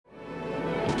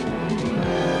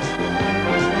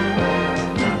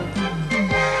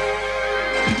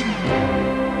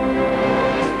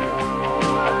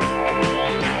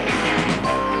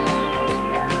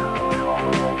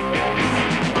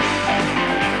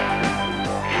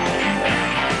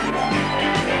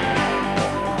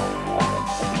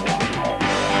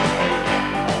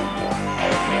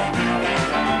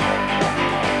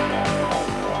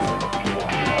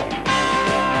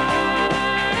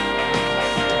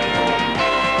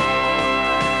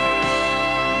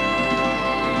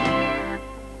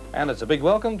And it's a big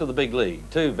welcome to the big league.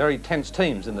 Two very tense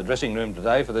teams in the dressing room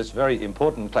today for this very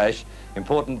important clash.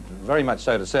 Important, very much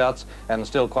so to Souths, and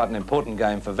still quite an important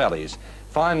game for Valleys.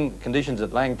 Fine conditions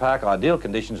at Lang Park, ideal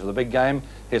conditions for the big game.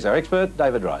 Here's our expert,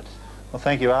 David Wright. Well,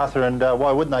 thank you, Arthur, and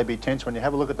why wouldn't they be tense when you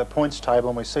have a look at the points table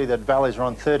and we see that Valleys are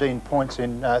on 13 points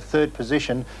in third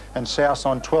position and Souths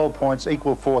on 12 points,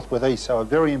 equal fourth with East, so a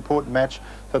very important match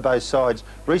for both sides.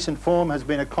 Recent form has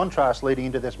been a contrast leading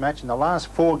into this match. In the last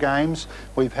 4 games,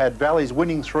 we've had Valleys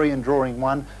winning 3 and drawing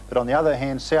 1, but on the other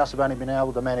hand, Souths have only been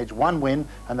able to manage 1 win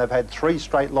and they've had 3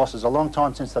 straight losses, a long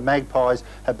time since the Magpies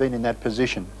have been in that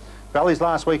position. Valleys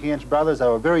last week against Brothers, they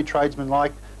were very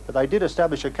tradesmanlike, but they did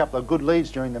establish a couple of good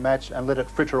leads during the match and let it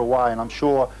fritter away, and I'm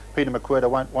sure Peter McWhirter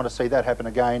won't want to see that happen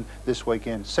again this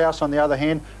weekend. Souths, on the other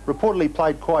hand, reportedly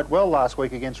played quite well last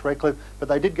week against Redcliffe, but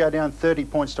they did go down 30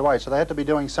 points to 8, so they had to be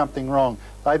doing something wrong.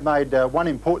 They've made one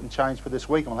important change for this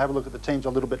week, and we'll have a look at the teams a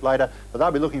little bit later, but they'll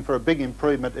be looking for a big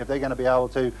improvement if they're going to be able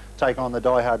to take on the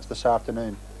Diehards this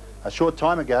afternoon. A short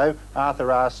time ago,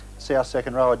 Arthur asked South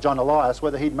second rower John Elias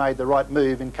whether he'd made the right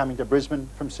move in coming to Brisbane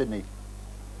from Sydney.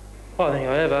 I think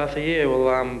I have, Arthur, yeah. Well,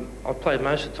 I've played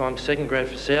most of the time second grade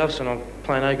for Souths and I'm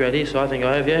playing A grade here, so I think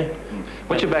I have, yeah.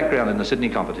 What's your background in the Sydney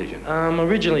competition?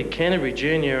 Originally Canterbury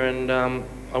Junior, and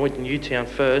I went to Newtown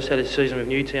first, had a season with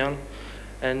Newtown,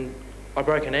 and I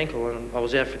broke an ankle and I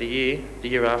was out for the year. The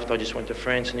year after I just went to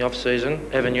France in the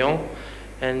off-season, Avignon,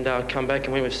 and come back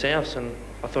and went with Souths, and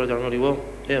I thought I'd done really well.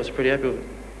 Yeah, I was pretty happy with it.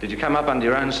 Did you come up under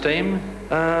your own steam?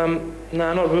 No,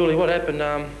 not really. What happened,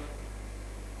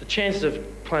 the chances of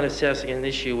playing at Souths again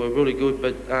this year were really good,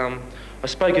 but I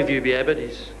spoke with UB Abbott,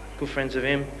 he's good friends of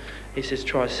him. He says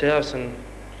try Souths, and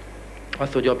I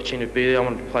thought the opportunity would be there. I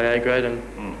wanted to play A grade,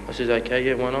 and I said okay,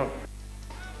 yeah, why not?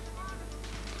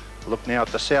 Look now at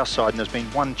the south side, and there's been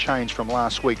one change from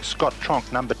last week. Scott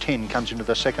Tronk, number 10, comes into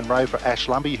the second row for Ash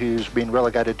Lumbey, who's been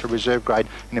relegated to reserve grade.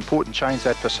 An important change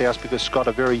that for South because Scott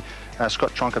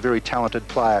Tronk, a very talented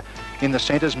player. In the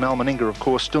centres, Mal Meninga, of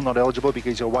course, still not eligible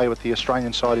because he's away with the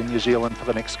Australian side in New Zealand for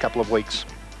the next couple of weeks.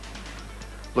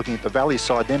 Looking at the Valley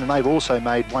side then, and they've also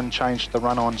made one change to the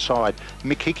run-on side.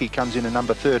 Mick Hickey comes in at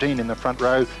number 13 in the front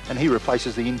row, and he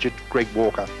replaces the injured Greg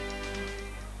Walker.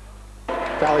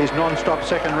 Valley's non-stop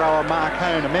second rower Mark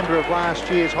Hone, a member of last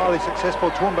year's highly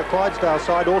successful Toowoomba Clydesdale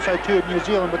side, also toured New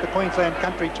Zealand with the Queensland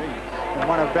Country team, and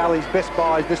one of Valley's best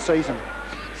buys this season.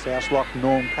 South lock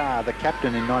Norm Carr, the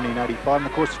captain in 1985, and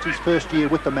of course it's his first year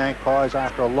with the Magpies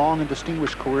after a long and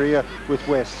distinguished career with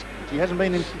West. He hasn't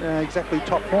been in exactly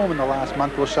top form in the last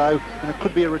month or so, and it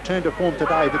could be a return to form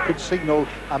today that could signal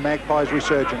a Magpies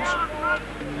resurgence.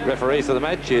 Referee for the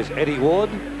match is Eddie Ward.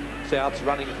 Souths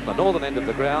running from the northern end of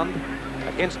the ground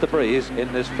against the breeze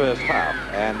in this first half,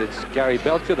 and it's Gary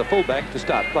Belcher, the fullback, to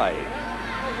start play.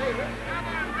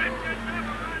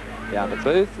 Down to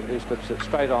Booth, who slips it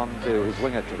straight on to his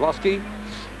winger Chalosky.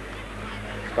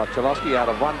 Scott Chalosky out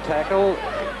of one tackle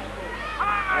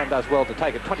and does well to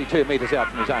take it 22 metres out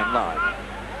from his own line.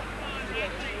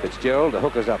 Fitzgerald, the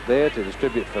hooker's up there to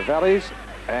distribute for Valleys,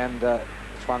 and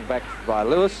swung back by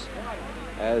Lewis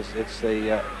as it's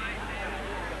the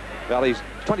Valleys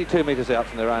 22 metres out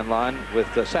from their own line with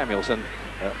Samuelson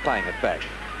playing it back.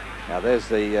 Now there's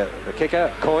the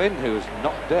kicker, Coyne, who's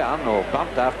knocked down or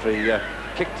bumped after he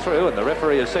kicked through, and the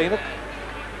referee has seen it.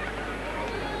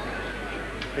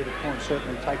 Peter Coyne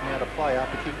certainly taken out of play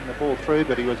after kicking the ball through,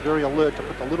 but he was very alert to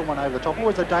put the little one over the top.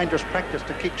 Always a dangerous practice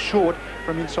to kick short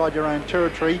from inside your own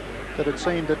territory, but it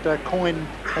seemed that Coyne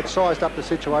had sized up the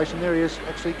situation. There he is,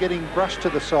 actually getting brushed to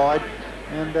the side,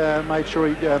 and made sure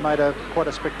he made quite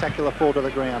a spectacular fall to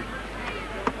the ground.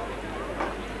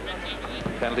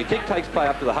 Penalty kick takes play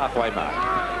up to the halfway mark.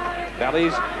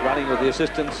 Valleys running with the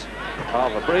assistance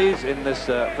of a breeze in this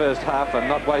first half and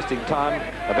not wasting time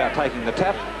about taking the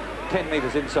tap. 10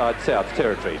 metres inside South's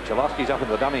territory. Chalosky's up in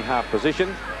the dummy half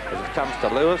position as it comes to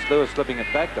Lewis. Lewis slipping it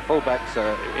back. The fullbacks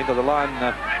into the line.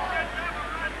 In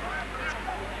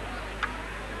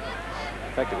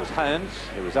fact, it was Holmes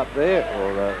who was up there,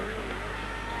 or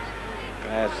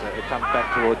as it comes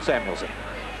back towards Samuelson.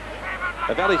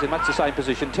 The Valleys in much the same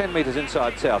position, 10 metres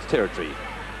inside South's territory.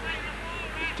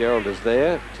 Gerald is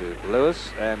there to Lewis,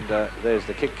 and there's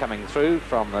the kick coming through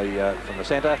from the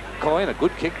centre. Coyne, a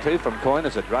good kick too from Coyne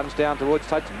as it runs down towards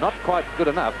Tate. Not quite good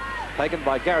enough. Taken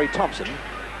by Gary Thompson,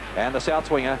 and the Souths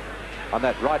winger on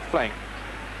that right flank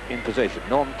in possession.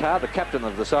 Norm Carr, the captain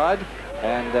of the side,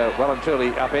 and well and truly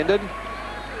upended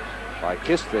by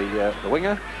Kiss, the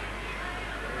winger.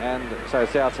 And so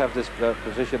Souths have this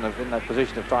position of in that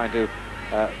position of trying to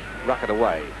ruck it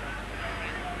away.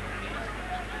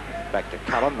 Back to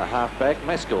Cullen, the halfback.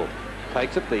 Meskel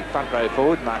takes it, the front row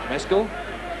forward, Mark Meskel.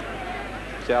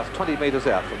 South 20 metres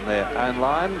out from their own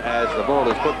line as the ball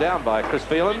is put down by Chris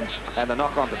Phelan and the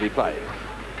knock-on to be played.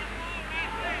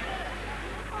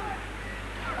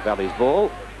 Valley's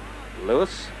ball.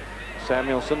 Lewis.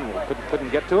 Samuelson couldn't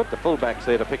get to it. The fullback's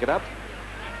there to pick it up.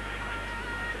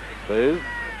 Booth,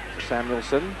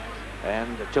 Samuelson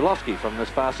and Chalosky from this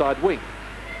far side wing.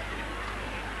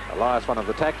 Elias, one of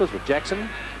the tacklers with Jackson.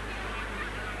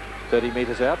 30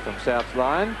 metres out from South's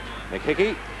line.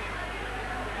 McHickey.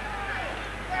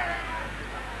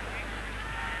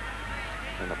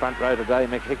 In the front row today,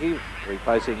 McHickey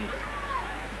replacing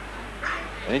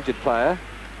an injured player,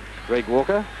 Greg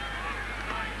Walker.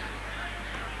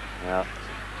 Now,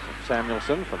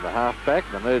 Samuelson from the half-back.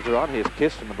 The moves are on. Here's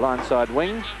Kiss from the blindside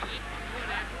wing.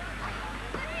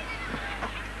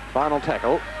 Final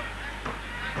tackle.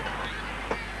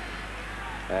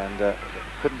 And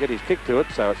couldn't get his kick to it,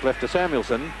 so it's left to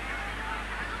Samuelson.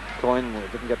 Coyne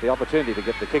didn't get the opportunity to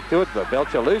get the kick to it, but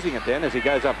Belcher losing it then as he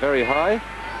goes up very high.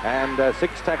 And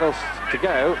 6 tackles to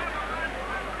go.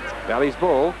 Valley's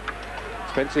ball.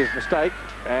 Expensive mistake.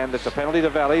 And it's a penalty to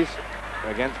Valleys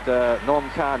against Norm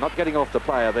Carr, not getting off the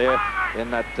player there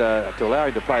in that to allow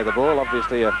him to play the ball.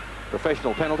 Obviously a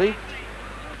professional penalty.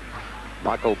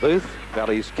 Michael Booth,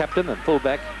 Valley's captain and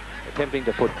fullback, attempting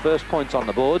to put first points on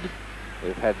the board.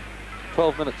 We've had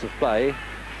 12 minutes of play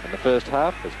in the first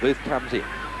half as Booth comes in.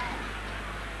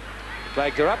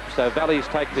 Flags are up, so Valleys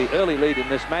take the early lead in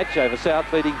this match over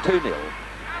South, leading 2-0.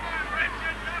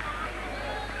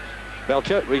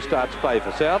 Belcher restarts play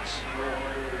for Souths.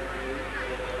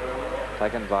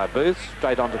 Taken by Booth,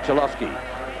 straight on to Chalosky.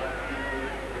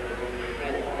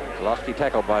 Chalosky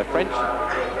tackled by French.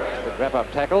 Good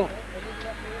wrap-up tackle.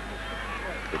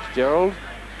 Fitzgerald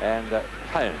and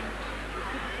Hone.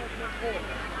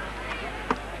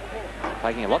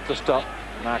 Taking a lot to stop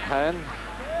Mark Hone.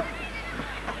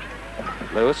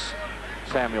 Lewis,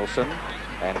 Samuelson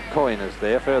and Coyne is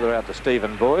there. Further out to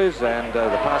Stephen Boys and the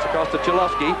pass across to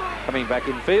Chalosky coming back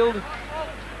in field.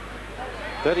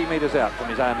 30 metres out from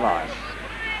his own line.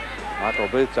 Michael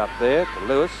Booth's up there to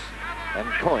Lewis and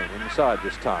Coyne inside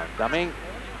this time. Dumming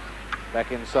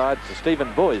back inside to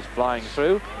Stephen Boys flying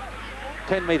through.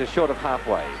 10 metres short of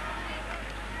halfway.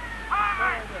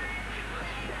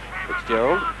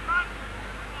 Fitzgerald.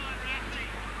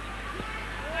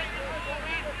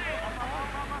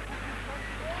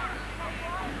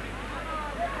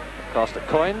 Across to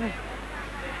Coyne.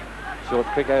 Short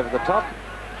kick over the top.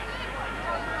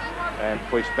 And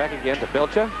pushed back again to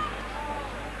Belcher.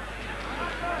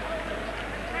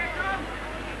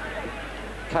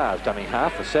 Carr's dummy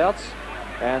half for Souths.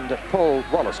 And Paul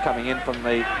Wallace coming in from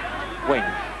the wing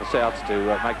for Souths to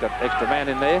make that extra man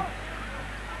in there.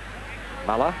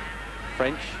 Muller,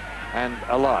 French and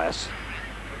Elias.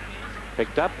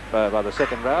 Picked up by the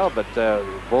second row, but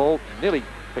ball nearly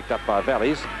picked up by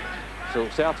Valleys. So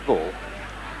South's ball.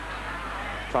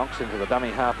 Tonks into the dummy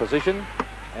half position.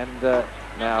 And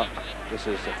now this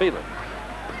is Phelan.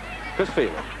 Chris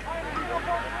Phelan.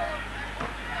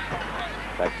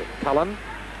 Back to Cullen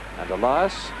and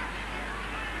Elias.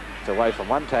 It's away from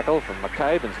one tackle from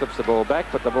McCabe and slips the ball back,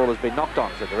 but the ball has been knocked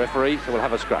on, said the referee, so we'll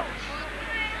have a scrum.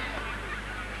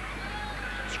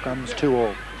 Scrums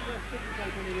 2-all.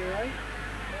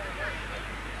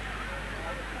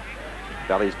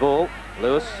 Valley's ball.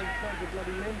 Lewis.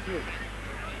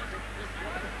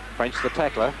 French the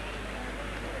tackler.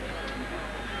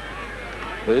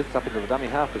 Booth up into the dummy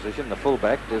half position. The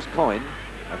fullback is Coyne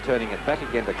and turning it back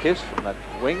again to Kiss from that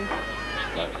wing.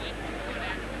 So,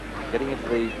 getting into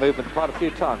the movement quite a few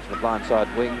times from the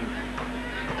blindside wing.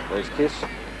 There's Kiss.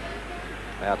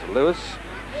 Now to Lewis.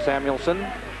 Samuelson.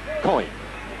 Coyne.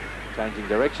 Changing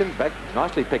direction. Back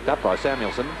nicely picked up by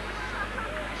Samuelson.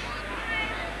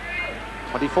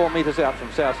 24 metres out from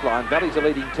South's line. Valleys are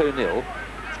leading 2-0.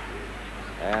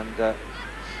 And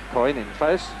Coyne in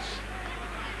close.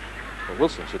 Or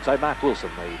Wilson, should say. Mark Wilson,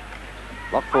 the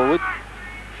lock forward.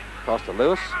 Across to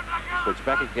Lewis. Switch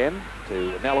back again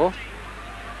to Nella.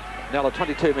 Nella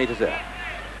 22 metres out.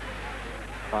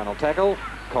 Final tackle.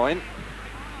 Coyne.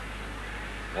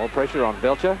 More pressure on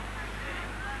Belcher.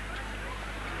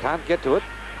 Can't get to it.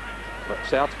 But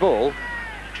South's ball.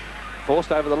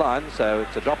 Forced over the line, so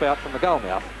it's a drop out from the goal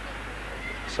mouth.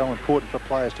 So important for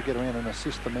players to get around and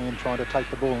assist the man trying to take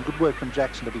the ball. And good work from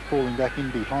Jackson to be falling back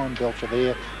in behind Belcher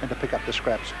there and to pick up the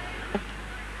scraps.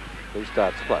 Who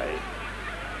starts play?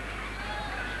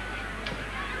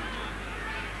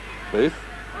 Booth.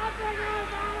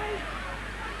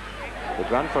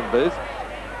 Good run from Booth.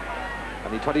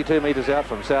 Only 22 metres out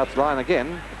from South's line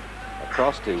again.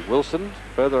 Across to Wilson.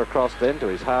 Further across then to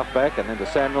his halfback and then to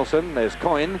Samuelson. There's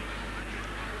Coyne.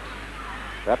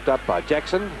 Wrapped up by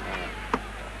Jackson.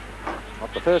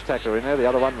 Not the first tackler in there, the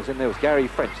other one was in there, was Gary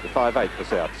French, the 5'8" for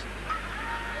Souths.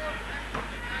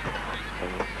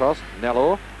 Across,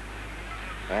 Nellor,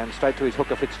 and straight to his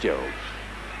hooker Fitzgerald.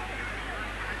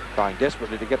 Trying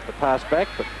desperately to get the pass back,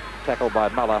 but tackled by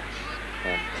Muller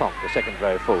and Tronk, the second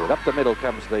row forward. Up the middle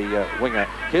comes the winger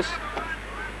Kiss.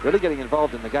 Really getting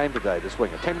involved in the game today, this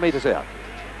winger. 10 metres out.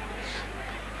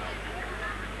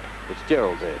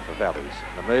 Fitzgerald there for Valleys.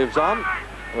 The move's on.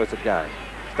 Where's it going?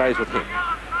 Stays with him.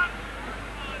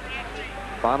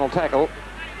 Final tackle.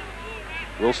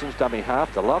 Wilson's dummy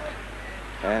half, the lock.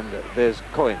 And there's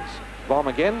Coynes. Bomb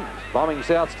again. Bombing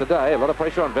Souths today. A lot of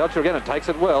pressure on Belcher again and takes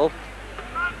it well.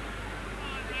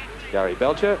 Gary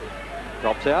Belcher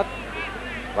drops out.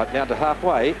 Right down to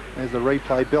halfway. There's the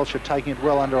replay. Belcher taking it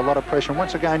well under a lot of pressure. And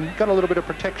once again, got a little bit of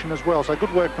protection as well. So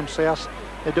good work from South.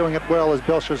 They're doing it well as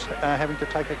Belcher's having to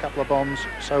take a couple of bombs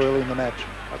so early in the match.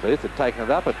 Booth had taken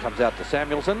it up. It comes out to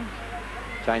Samuelson.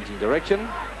 Changing direction.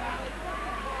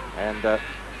 And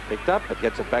picked up, but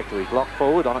gets it back to his lock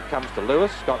forward. On it comes to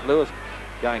Lewis. Scott Lewis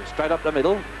going straight up the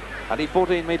middle. Only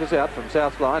 14 metres out from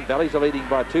South's line. Valleys are leading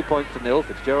by 2 points to 0.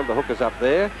 Fitzgerald, the hooker's up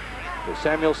there. To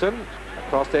Samuelson.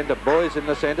 Across then to Boys in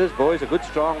the centres. Boys, a good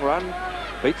strong run.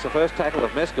 Beats the first tackle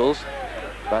of Mescals,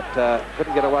 but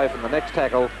couldn't get away from the next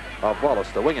tackle of Wallace,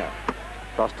 the winger.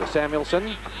 Across to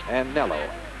Samuelson and Nello.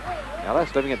 Nello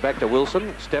slipping it back to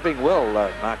Wilson. Stepping well,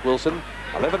 Mark Wilson.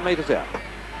 11 metres out.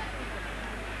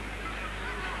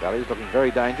 Valley's looking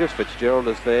very dangerous. Fitzgerald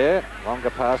is there.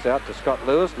 Longer pass out to Scott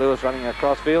Lewis. Lewis running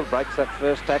across field. Breaks that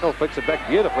first tackle. Flicks it back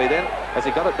beautifully then as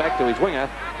he got it back to his winger.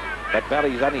 But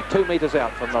Valley's only 2 metres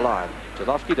out from the line.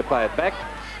 Jadowski to play it back.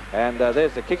 And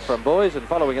there's the kick from Boys, and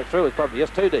following it through is probably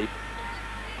just too deep.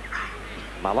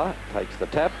 Muller takes the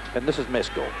tap, and this is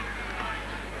Mescal.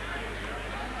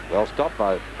 Well stopped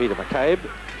by Peter McCabe,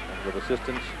 and with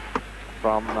assistance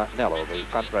from Nello, the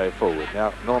front row forward.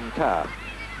 Now Norm Carr,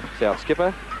 South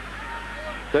skipper,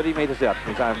 30 metres out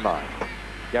from his own line.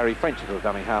 Gary French into the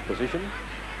dummy half position.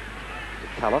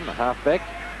 To Cullen, the half-back,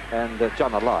 and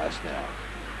John Elias now.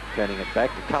 Turning it back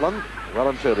to Cullen, well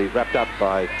and truly wrapped up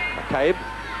by McCabe.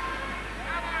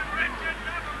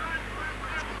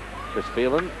 Chris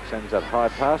Phelan sends that high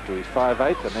pass to his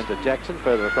 5'8", and then to Jackson,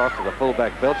 further across to the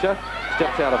fullback Belcher.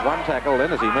 Steps out of one tackle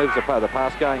then as he moves the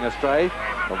pass going astray.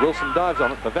 And Wilson dives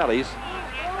on it for Valleys.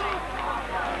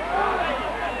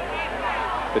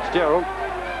 Fitzgerald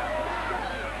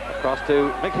across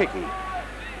to McHickey.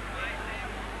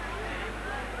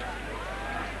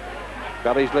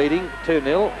 Valleys leading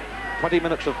 2-0. 20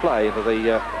 minutes of play into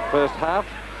the first half.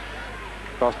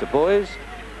 Across to Boys.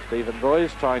 Stephen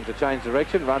Boys trying to change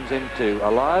direction. Runs into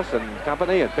Elias and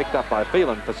company and picked up by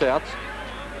Phelan for Souths.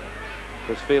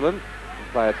 Chris Phelan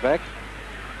will play it back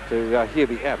to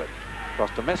Hubie Abbott.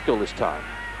 Across to Mescal this time.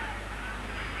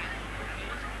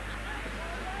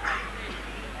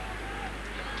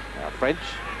 Now French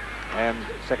and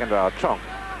second row Tronk.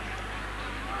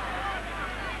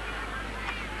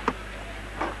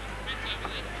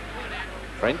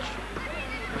 French,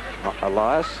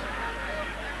 Elias,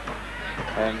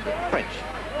 and French.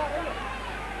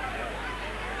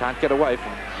 Can't get away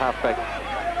from halfback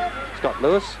Scott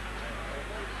Lewis.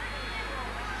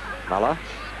 Muller,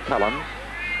 Cullen,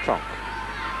 Tronk.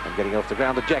 And getting off the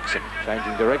ground to Jackson.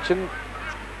 Changing direction.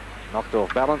 Knocked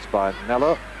off balance by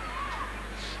Nello.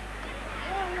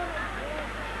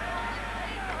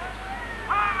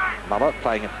 Muller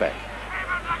playing it back.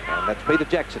 And that's Peter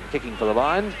Jackson kicking for the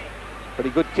line. Pretty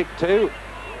good kick too,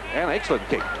 and excellent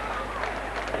kick.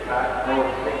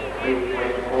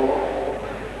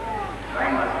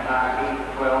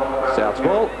 South's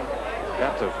ball,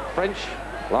 out to French,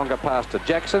 longer pass to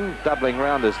Jackson, doubling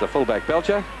round is the fullback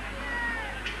Belcher.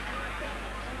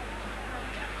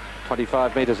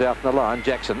 25 metres out from the line,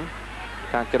 Jackson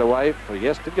can't get away,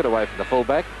 did get away from the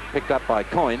fullback, picked up by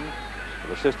Coyne,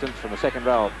 with assistance from the second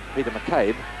row, Peter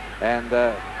McCabe. And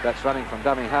that's running from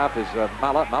dummy half is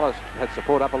Muller. Muller's had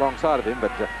support up alongside of him,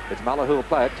 but it's Muller who will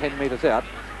play it 10 metres out.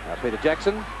 Peter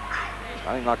Jackson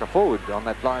running like a forward on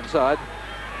that blind side.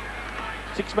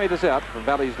 6 metres out from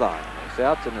Valley's line.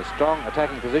 South's in a strong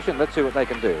attacking position. Let's see what they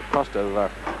can do. Across to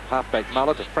halfback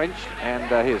Muller to French, and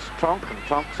here's Tronk, and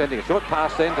Tronk sending a short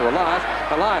pass then to Elias.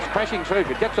 Elias crashing through,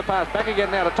 but gets the pass back again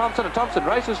now to Thompson, and Thompson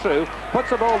races through, puts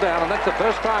the ball down, and that's the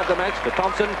first try of the match for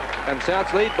Thompson, and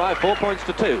South's lead by 4 points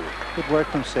to 2. Good work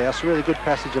from South, really good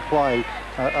passage of play.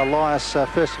 Elias,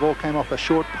 first of all, came off a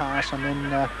short pass, and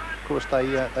then Of course,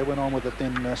 they went on with it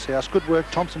then, South. Good work.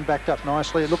 Thompson backed up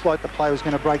nicely. It looked like the play was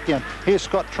going to break down. Here's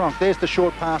Scott Tronk. There's the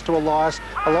short pass to Elias.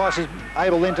 Elias is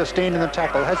able then to stand in the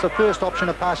tackle. Has the first option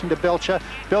of passing to Belcher.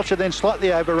 Belcher then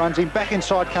slightly overruns him. Back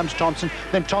inside comes Thompson.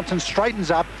 Then Thompson straightens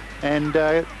up and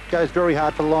goes very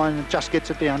hard for the line and just gets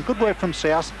it down. Good work from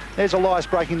South. There's Elias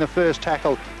breaking the first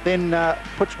tackle. Then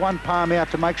puts one palm out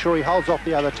to make sure he holds off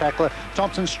the other tackler.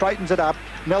 Thompson straightens it up.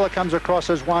 Nella comes across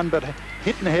as one, but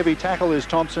hitting a heavy tackle is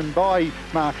Thompson by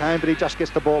Mark Home, but he just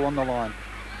gets the ball on the line.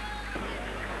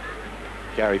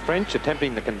 Gary French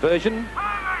attempting the conversion.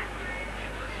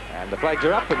 And the flags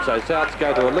are up, and so Souths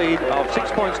go to a lead of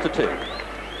 6 points to 2.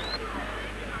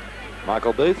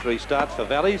 Michael Booth restarts for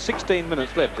Valley. 16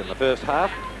 minutes left in the first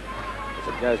half. As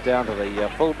it goes down to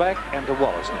the fullback and to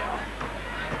Wallace now.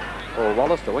 Paul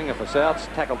Wallace, the winger for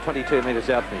Souths, tackled 22 metres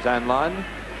out from his own line.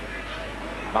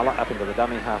 Muller up into the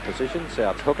dummy half position.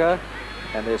 Souths hooker.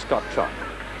 And there's Scott Tronk.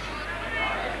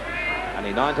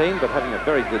 Only 19, but having a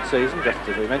very good season, just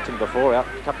as we mentioned before, out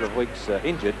a couple of weeks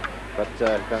injured, but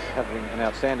having an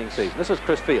outstanding season. This is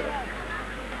Chris Field.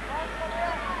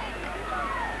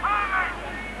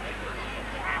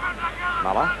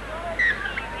 Muller.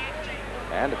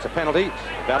 And it's a penalty.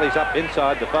 Valley's up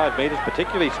inside the 5 metres,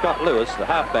 particularly Scott Lewis, the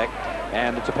halfback,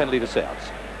 and it's a penalty to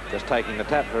Souths. Just taking the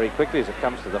tap very quickly as it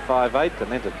comes to the 5/8 and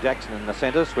then to Jackson in the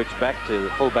centre, switch back to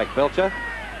fullback Belcher,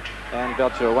 and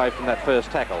Belcher away from that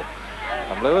first tackle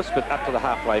from Lewis, but up to the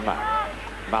halfway mark.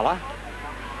 Muller,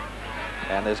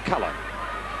 and there's Cullen,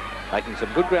 making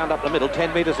some good ground up the middle,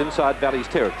 10 metres inside Valley's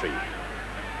territory.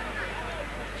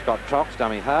 Scott Trox,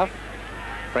 dummy half,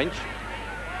 French.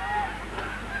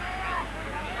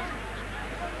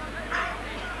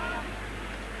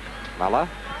 Muller.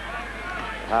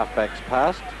 Halfbacks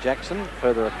past Jackson,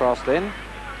 further across then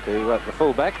to the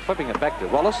fullback, flipping it back to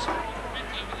Wallace.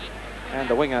 And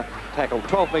the winger tackled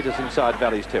 12 metres inside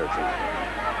Valley's territory.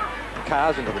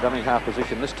 Cars into the dummy half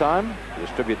position this time.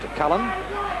 Distribute to Cullen.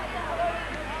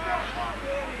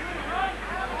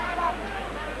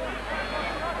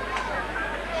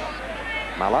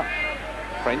 Muller.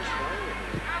 French.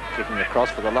 Kicking across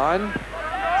for the line.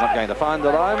 Not going to find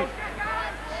the line.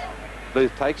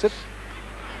 Booth takes it.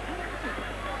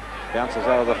 Bounces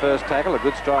out of the first tackle. A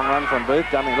good strong run from Booth.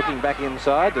 Dummy looking back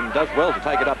inside and does well to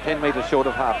take it up 10 metres short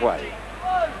of halfway.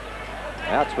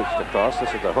 Now it's switched across.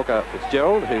 This is the hooker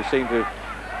Fitzgerald, who seemed to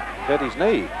hurt his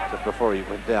knee just before he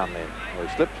went down then, or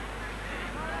he slipped.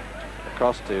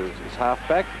 Across to his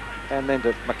halfback and then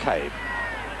to McCabe.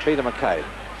 Peter McCabe.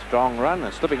 Strong run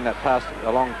and slipping that pass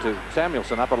along to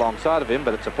Samuelson up alongside of him,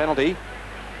 but it's a penalty.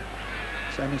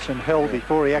 Samuelson held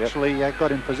before he actually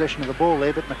got in possession of the ball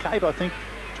there, but McCabe, I think,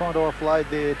 trying to offload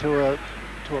there to a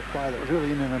player that was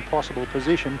really in an impossible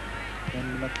position,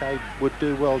 and McCabe would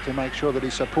do well to make sure that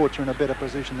his supports are in a better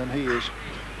position than he is.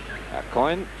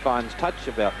 Coyne finds touch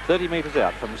about 30 metres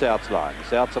out from South's line.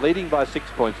 Souths are leading by 6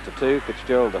 points to 2.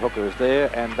 Fitzgerald, the hooker, is there,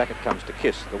 and back it comes to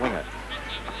Kiss, the winger.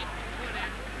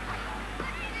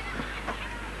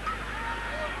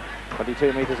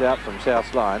 .22 metres out from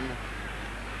South's line.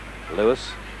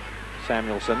 Lewis,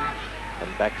 Samuelson,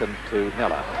 and back to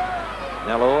Nella.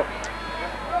 Nella,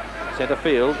 centre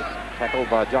field, tackled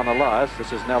by John Elias.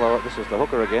 This is Nella, this is the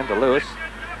hooker again to Lewis.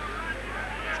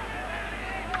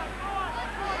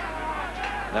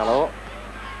 Nella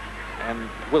and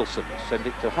Wilson send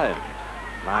it to Home.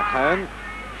 Mark Home,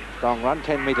 strong run,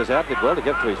 10 metres out, did well to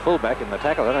get to his fullback in the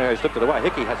tackle. I don't know how he slipped it away.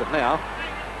 Hickey has it now.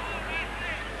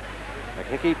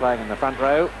 Hickey playing in the front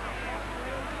row.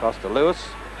 Across to Lewis.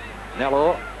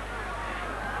 Nella.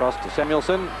 Across to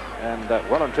Samuelson. And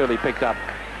well and truly picked up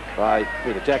by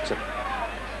Peter Jackson.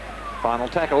 Final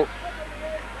tackle.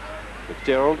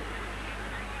 Fitzgerald.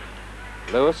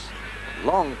 Lewis.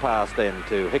 Long pass then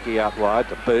to Hickey out wide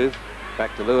to Booth.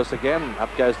 Back to Lewis again. Up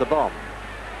goes the bomb.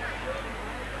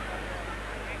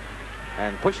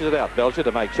 And pushes it out, Belcher,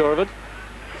 to make sure of it.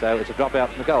 So it's a drop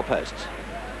out from the goalposts.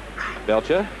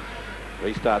 Belcher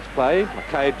restarts play.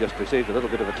 McCabe just received a little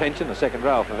bit of attention, the second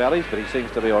row for Valleys, but he seems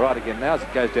to be all right again now as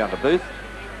it goes down to Booth.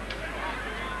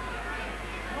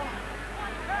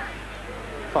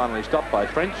 Finally stopped by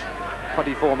French,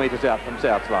 24 metres out from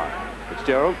South's line.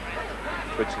 Fitzgerald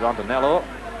switches on to Nellor.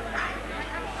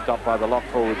 Stopped by the lock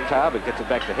forward car, but gets it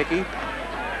back to Hickey.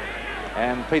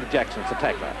 And Peter Jackson's the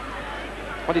tackler.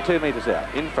 22 metres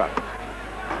out, in front.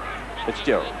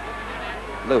 Fitzgerald.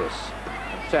 Lewis.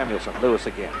 And Samuelson. Lewis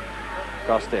again.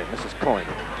 Across there. This is Coyne,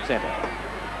 centre.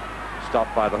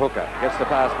 Stopped by the hooker. Gets the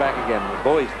pass back again. The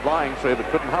boys flying through but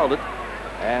couldn't hold it.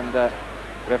 And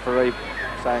referee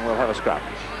saying we'll have a scrum.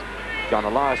 John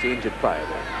Elias, the injured player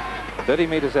there. 30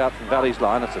 metres out from Valley's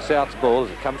line. It's the South's ball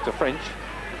as it comes to French.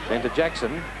 Then to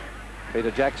Jackson.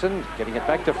 Peter Jackson getting it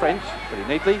back to French pretty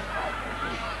neatly.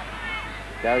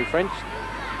 Gary French.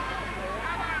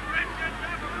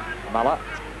 Muller.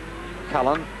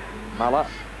 Cullen. Muller.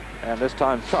 And this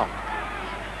time Chong.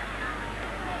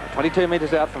 22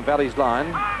 metres out from Valley's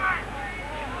line.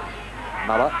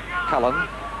 Muller. Cullen.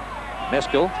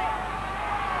 Meskel.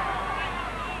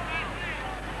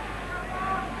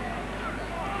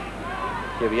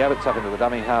 Kirby Abbott's up into the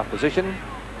dummy half position.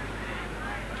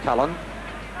 Cullen.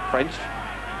 French.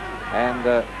 And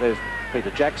there's Peter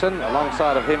Jackson.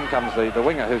 Alongside of him comes the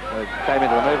winger who came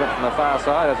into the movement from the far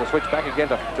side as a switch back again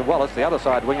to Wallace, the other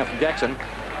side winger from Jackson.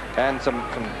 And some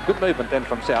good movement then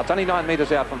from South. It's only 9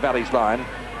 metres out from Valley's line.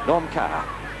 Norm Carr.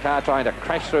 Carr trying to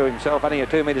crash through himself, only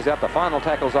 2 metres out. The final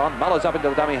tackle's on. Muller's up into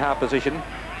the dummy half position.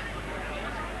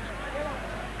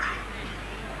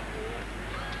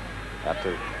 Out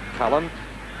to Cullen.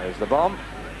 There's the bomb.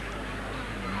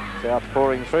 South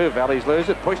pouring through. Valleys lose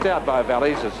it. Pushed out by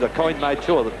Valleys as the coin made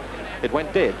sure that it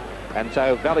went dead. And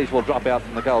so Valleys will drop out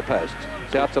from the goal post.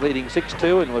 Souths are leading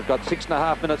 6-2 and we've got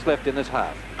 6.5 minutes left in this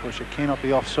half. Of course, you cannot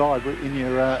be offside in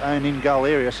your own in-goal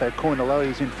area, so Coinello,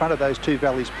 he's in front of those two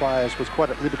Valleys players, was quite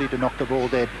at liberty to knock the ball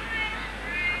dead.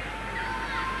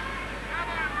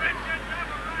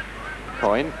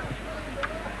 Coin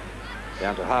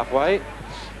down to halfway.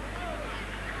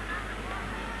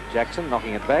 Jackson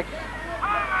knocking it back.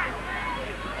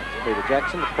 Peter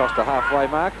Jackson across the halfway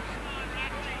mark.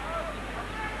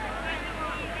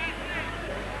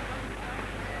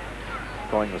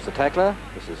 Coin was the tackler.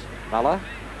 This is Muller.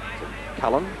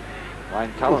 Cullen.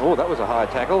 Wayne Cullen. Oh, that was a high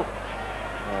tackle.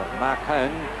 Mark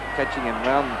Hone catching him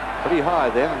round pretty high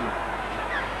then.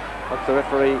 What's the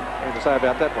referee going to say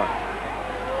about that one?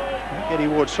 Eddie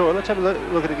Ward saw it. Let's have a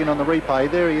look at it again on the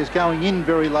replay. There he is going in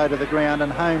very low to the ground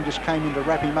and Hone just came in to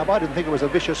wrap him up. I didn't think it was a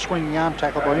vicious swinging arm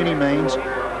tackle by any means.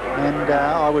 And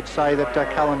I would say that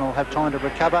Cullen will have time to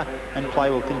recover and play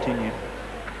will continue.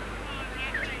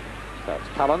 So it's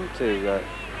Cullen to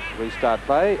restart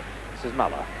play. This is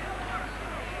Muller.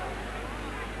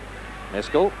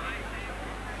 Meskel.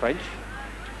 French.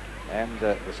 And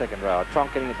the second row.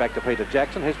 Tronk getting it back to Peter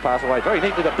Jackson. His pass away very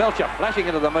neatly to Belcher. Flashing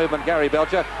into the movement, Gary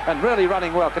Belcher. And really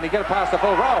running well. Can he get past the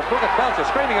full row? Look at Belcher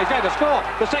screaming he's going to score.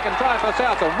 The second try for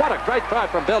South. And what a great try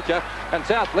from Belcher. And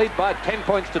South lead by 10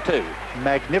 points to 2.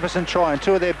 Magnificent try. And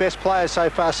two of their best players so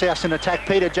far, South in attack.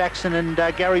 Peter Jackson and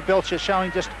Gary Belcher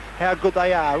showing just how good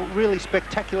they are. Really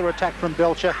spectacular attack from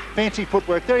Belcher. Fancy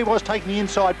footwork. There he was taking the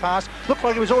inside pass. Looked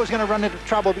like he was always going to run into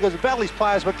trouble because the Valley's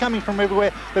players were coming from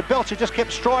everywhere. But Belcher just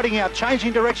kept striding out,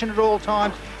 changing direction at all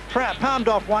times. Palmed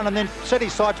off one and then set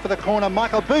his sights for the corner.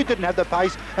 Michael Booth didn't have the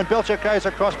pace and Belcher goes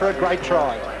across for a great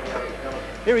try.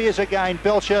 Here he is again,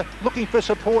 Belcher, looking for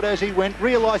support as he went,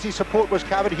 realised his support was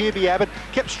covered. Kirby Abbott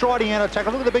kept striding out of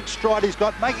tackle. Look at the big stride he's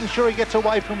got, making sure he gets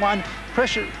away from one.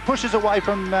 Pushes away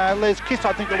from Les Kiss,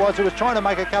 I think it was, who was trying to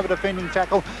make a cover defending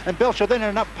tackle. And Belcher then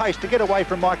had enough pace to get away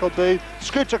from Michael Booth.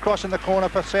 Scoots across in the corner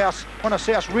for South. One of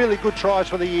South's really good tries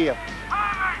for the year.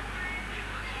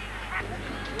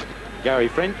 Gary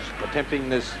French attempting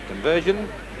this conversion.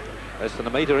 Less than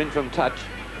a metre in from touch.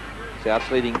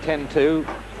 South's leading 10-2,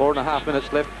 4.5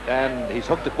 minutes left, and he's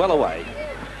hooked it well away.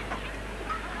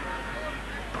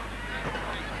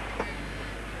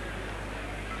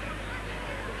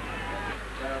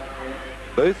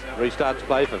 Booth restarts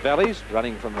play for Valleys,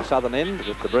 running from the southern end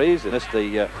with the breeze. He missed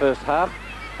the first half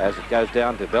as it goes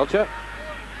down to Belcher.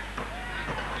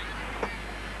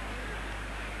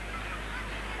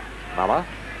 Muller,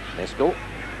 Meskel.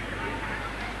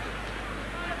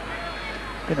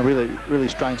 Been a really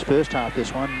strange first half,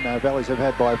 this one. Valleys have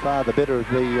had by far the better of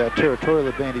the territorial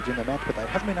advantage in the match, but they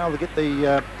haven't been able to get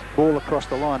the ball across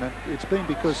the line, and it's been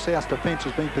because South's defence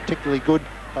has been particularly good.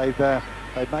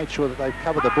 They've made sure that they've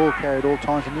covered the ball carry at all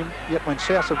times, and yet when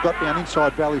Souths have got down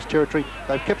inside Valley's territory,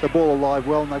 they've kept the ball alive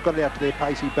well, and they've got it out to their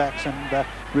pacey backs, and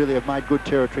really have made good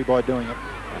territory by doing it.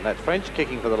 And that's French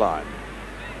kicking for the line.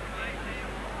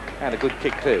 And a good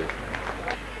kick too.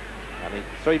 Only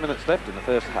 3 minutes left in the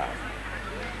first half.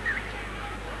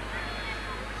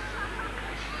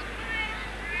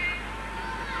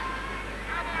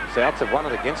 Souths have won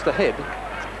it against the head.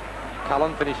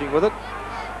 Cullen finishing with it.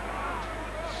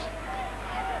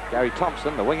 Gary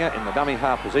Thompson, the winger, in the dummy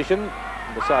half position,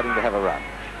 deciding to have a run.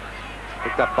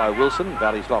 Picked up by Wilson,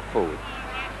 Valley's lock forward.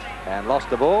 And lost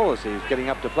the ball as he's getting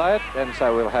up to play it, and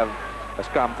so we'll have a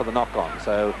scrum for the knock-on.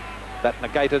 So that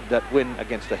negated that win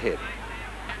against the head.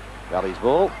 Valley's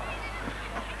ball.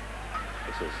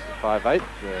 This is 5-8,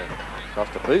 across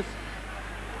to Booth.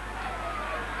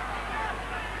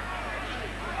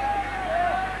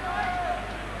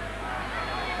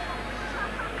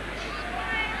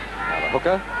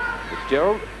 hooker.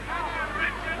 Fitzgerald.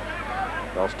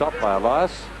 Well stopped by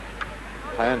Elias.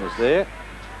 Payne is there.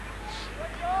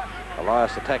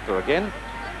 Elias the tackler again.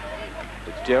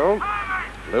 Fitzgerald.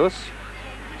 Lewis.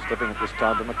 Stepping at this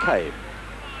time to McCabe.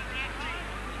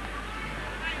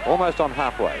 Almost on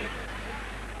halfway.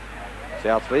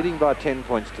 South's leading by 10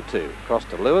 points to 2. Across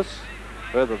to Lewis.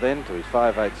 Further then to his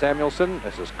 5'8" Samuelson.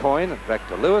 This is Coyne. Back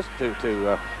to Lewis.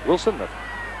 To Wilson.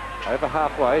 Over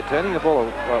halfway. Turning the ball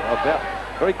about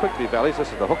very quickly, Valleys.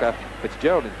 This is the hooker.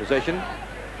 Fitzgerald in possession.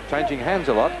 Changing hands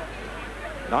a lot.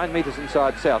 9 metres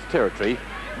inside South territory.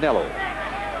 Nello.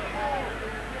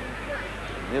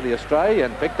 Nearly astray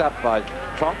and picked up by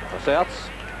Tronk for Souths.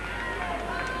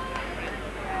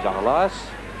 John Elias.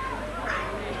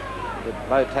 Good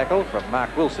low tackle from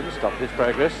Mark Wilson. Stopped his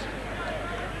progress.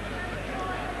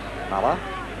 Muller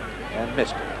and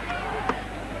Meskel.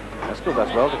 Meskel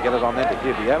does well to get it on into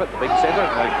Hubie Abbott, the big centre.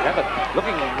 Abbott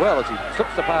looking well as he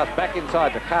slips the pass back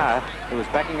inside to Carr, who was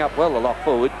backing up well the lock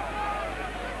forward.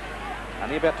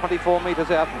 Only about 24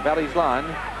 metres out from Valley's line.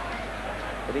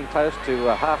 Getting close to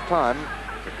half-time.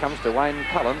 It comes to Wayne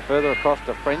Cullen, further across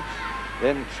to French.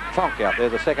 Then Tronk out there,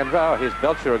 the second row. Here's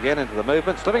Belcher again into the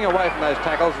movement, slipping away from those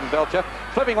tackles, and Belcher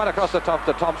flipping one across the top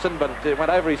to Thompson, but it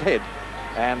went over his head.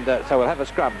 And so we'll have a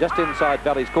scrum just inside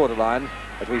Valley's quarter line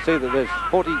as we see that there's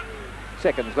 40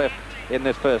 seconds left in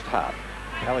this first half.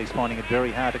 Valley's finding it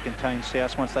very hard to contain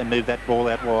South once they move that ball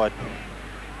out wide.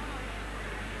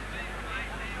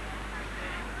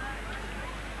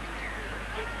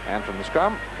 And from the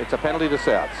scrum, it's a penalty to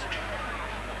Souths.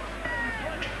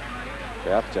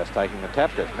 South just taking the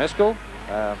tap. There's Meskel,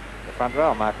 the front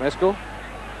row, Mark Meskel.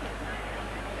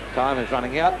 Time is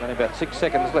running out, only about 6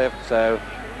 seconds left, so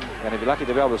going to be lucky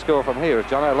to be able to score from here as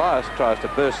John Elias tries to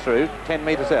burst through, 10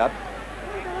 metres out.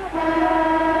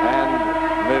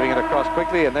 And moving it across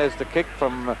quickly, and there's the kick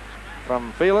from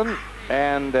Phelan,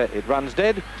 and it runs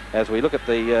dead as we look at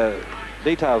the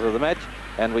details of the match,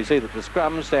 and we see that the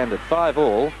scrums stand at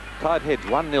 5-all, tied heads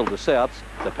 1-0 to Souths,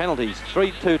 the penalties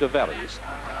 3-2 to Valleys,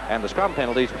 and the scrum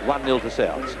penalties 1-0 to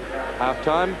Souths.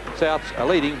 Half-time, Souths are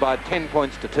leading by 10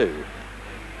 points to 2.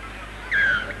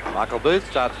 Michael Booth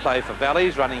starts play for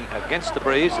Valleys, running against the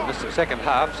breeze in this second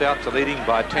half. Souths are leading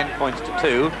by 10 points to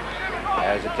 2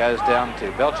 as it goes down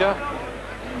to Belcher.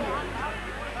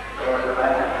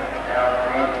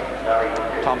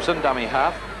 Thompson, dummy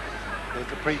half. There's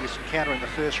the previous encounter in the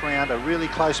first round, a really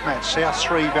close match. South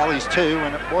 3, Valleys 2,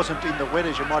 and it wasn't in the wet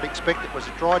as you might expect. It was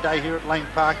a dry day here at Lang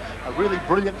Park. A really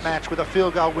brilliant match with a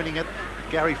field goal winning it.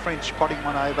 Gary French potting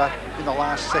one over in the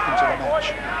last seconds of the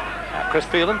match. Chris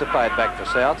Phelan to play it back for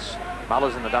Souths.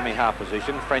 Muller's in the dummy half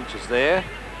position. French is there.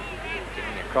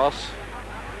 Getting across.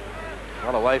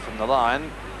 Well away from the line.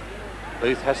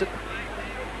 Booth has it.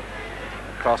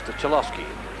 Across to Cholowski.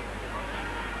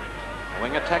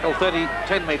 Winger tackle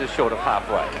 10 metres short of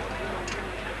halfway.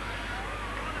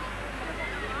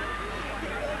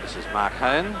 This is Mark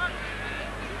Hone.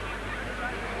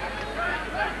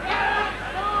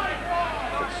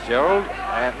 Fitzgerald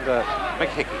and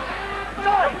McHickey.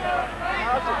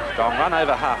 Strong run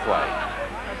over halfway.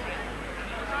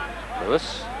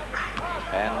 Lewis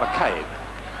and McCabe.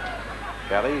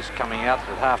 Valleys coming out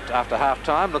at after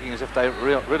half-time, looking as if they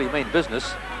really mean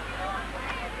business.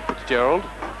 Fitzgerald,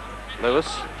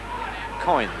 Lewis,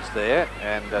 Coyne's there,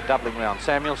 and doubling round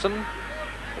Samuelson.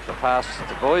 With the pass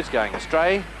to the boys going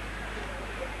astray.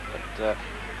 But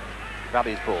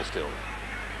Valleys ball still.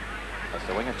 That's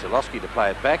the winger, Cholowski, to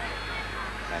play it back.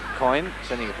 And Coyne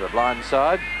sending it to the blind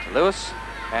side to Lewis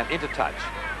and into touch.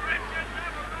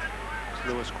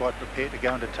 Lewis quite prepared to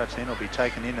go into touch then, or be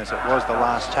taken in as it was the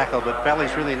last tackle, but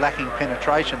Valley's really lacking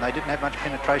penetration. They didn't have much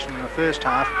penetration in the first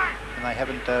half, and they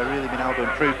haven't really been able to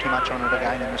improve too much on it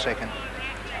again in the second.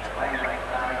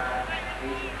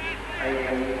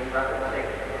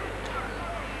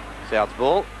 South's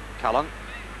ball, Cullen.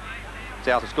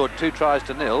 South has scored 2 tries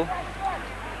to 0.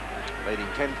 Leading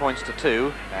 10 points to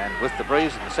 2, and with the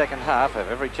breeze in the second half, have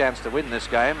every chance to win this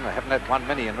game. They haven't had won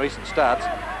many in recent starts.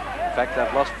 In fact,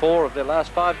 they've lost 4 of their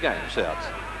last 5 games,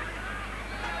 Souths.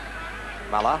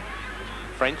 Muller,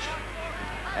 French,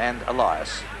 and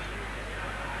Elias.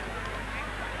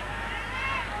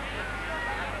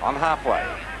 On halfway.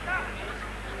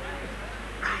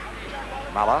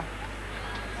 Muller,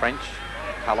 French,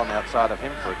 Cullen outside of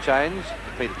him for a change.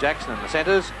 Peter Jackson in the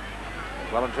centres.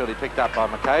 Well and truly picked up by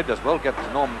McCabe. Does well get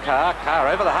to Norman Carr. Carr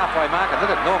over the halfway mark, and look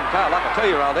at Norman Carr like a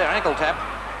 2-year-old there, ankle tap.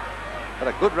 But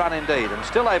a good run indeed, and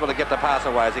still able to get the pass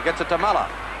away as he gets it to Muller.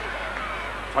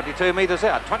 22 metres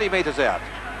out, 20 metres out.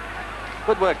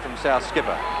 Good work from South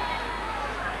skipper.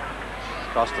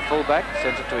 Across the fullback,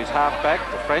 sends it to his halfback,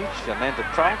 to French, and then to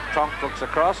Tronk. Tronk looks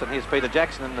across, and here's Peter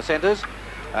Jackson in the centres.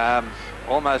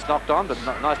 Almost knocked on, but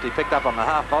nicely picked up on the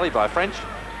half volley by French.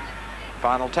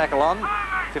 Final tackle on,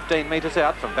 15 metres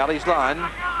out from Valley's line.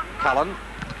 Cullen,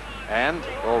 and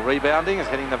all rebounding is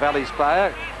hitting the Valley's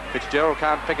player. Fitzgerald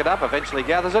can't pick it up, eventually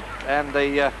gathers it, and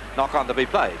the knock on to be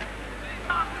played.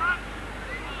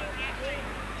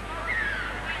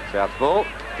 South ball,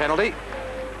 penalty.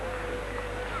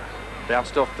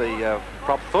 Bounced off the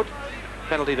prop foot,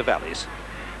 penalty to Valleys.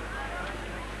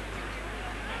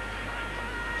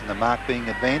 And the mark being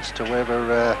advanced to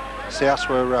wherever Souths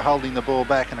were holding the ball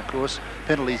back, and of course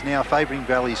penalties now favouring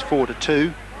Valleys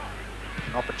 4-2.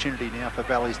 An opportunity now for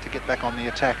Valleys to get back on the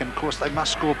attack, and of course they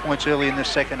must score points early in the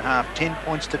second half. 10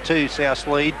 points to 2, Souths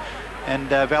lead, and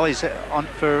Valleys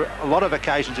for a lot of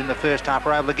occasions in the first half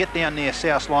were able to get down near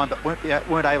South's line, but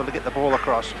weren't able to get the ball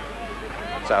across.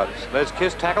 So Les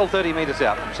Kiss tackle 30 metres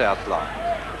out from South's line.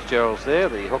 Fitzgerald's there,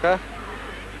 the hooker,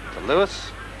 to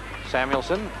Lewis,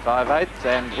 Samuelson, 5/8,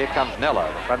 and here comes Nello,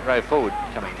 the front row forward,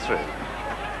 coming through.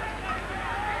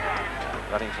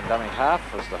 Running from dummy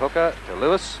half was the hooker to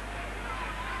Lewis.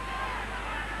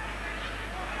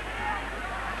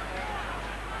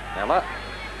 Nello,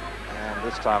 and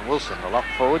this time Wilson, the lock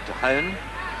forward to Hone.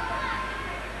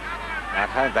 Matt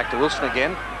Hone back to Wilson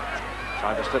again,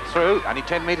 trying to slip through, only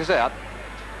 10 metres out.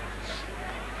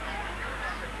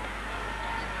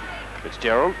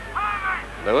 Fitzgerald,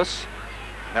 Lewis,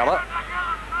 Nello,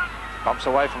 bumps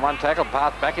away from one tackle,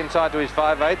 path back inside to his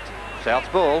 5/8, South's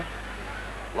ball,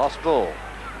 lost ball,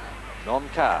 Norm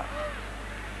Carr,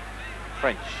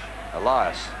 French,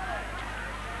 Elias,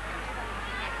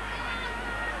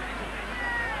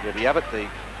 Ruby Abbott, the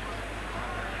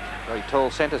very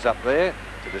tall centres up there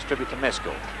to distribute to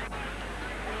Mescal.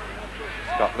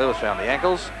 Scott Lewis round the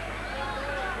ankles.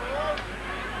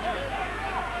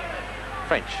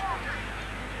 French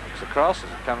looks across as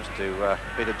it comes to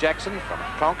Peter Jackson from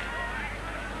Tronk.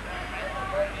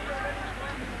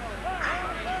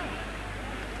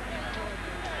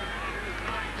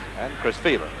 And Chris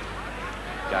Phelan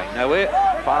going nowhere.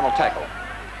 Final tackle.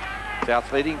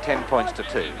 South leading 10 points to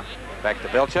 2. Back to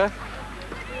Belcher.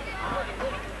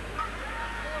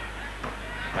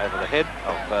 Over the head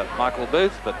of Michael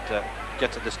Booth, but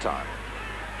gets it this time.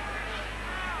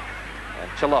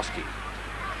 And Chalosky.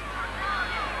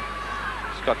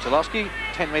 Scott Chalosky,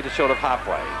 10 metres short of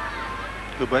halfway.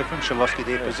 Good work from Chalosky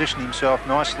there, positioned himself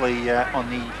nicely on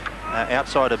the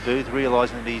outside of Booth,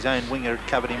 realising that his own winger had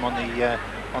covered him on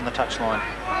the touchline.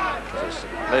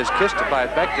 Les Kiss to play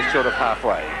it back just short of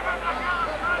halfway.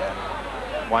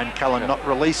 Wayne Cullen not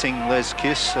releasing Les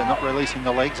Kiss, not releasing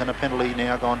the legs, and a penalty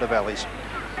now gone to Valleys.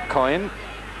 Coyne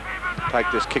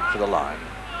take this kick for the line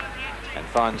and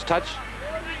finds touch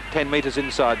 10 metres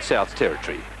inside South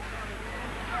territory.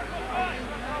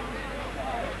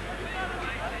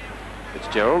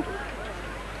 Fitzgerald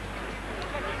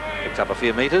picks up a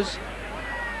few metres.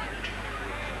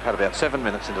 Had about 7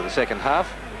 minutes into the second half.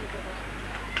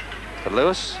 To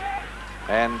Lewis,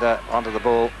 and onto the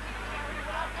ball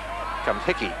comes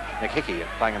Hickey, Nick Hickey,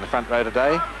 playing in the front row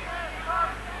today.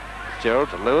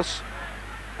 Fitzgerald to Lewis,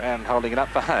 and holding it up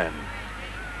for Hone.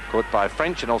 Caught by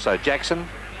French and also Jackson.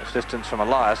 Assistance from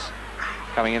Elias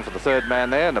coming in for the third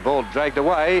man there, and the ball dragged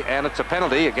away, and it's a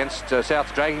penalty against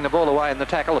South, dragging the ball away in the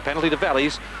tackle. A penalty to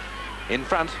Valleys in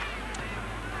front.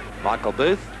 Michael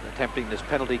Booth attempting this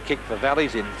penalty kick for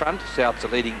Valleys in front. Souths are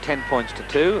leading 10 points to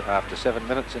 2 after 7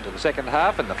 minutes into the second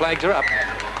half, and the flags are up.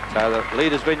 So the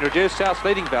lead has been reduced. Souths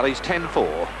leading Valleys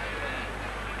 10-4.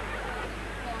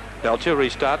 Belcher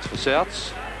restarts for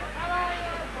Souths.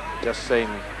 Just seen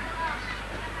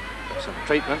some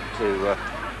treatment to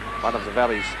one of the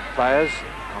Valleys players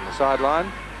on the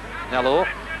sideline, Nellor.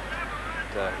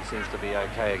 He seems to be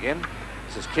okay again.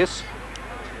 This is Kiss.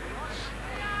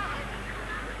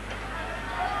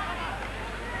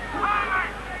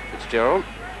 Fitzgerald.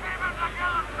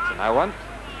 It's a no-one.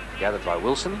 Gathered by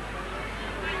Wilson.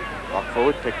 Lock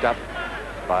forward, picked up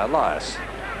by Elias.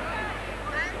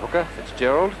 Hooker,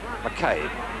 Fitzgerald, McCabe.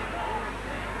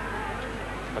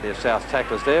 Plenty of South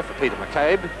tacklers there for Peter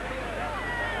McCabe.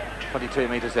 22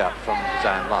 metres out from his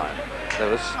own line.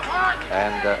 Lewis,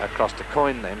 and across to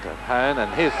Coyne then to Hone,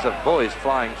 and here's the boys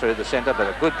flying through the centre, but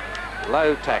a good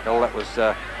low tackle. That was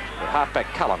the halfback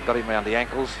Cullen, got him round the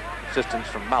ankles. Assistance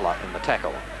from Muller in the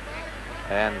tackle.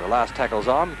 And the last tackle's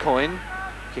on. Coyne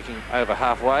kicking over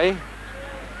halfway.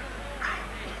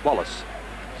 Wallace,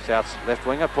 South's left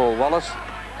winger, Paul Wallace,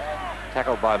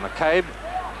 tackled by McCabe,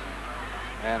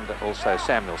 and also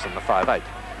Samuelson, the 5'8".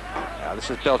 Now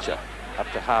this is Belcher,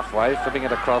 up to halfway, flipping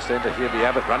it across then to Hubie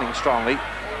Abbott, running strongly.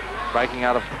 breaking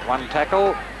out of one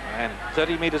tackle and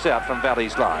 30 metres out from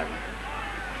Valley's line.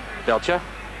 Belcher,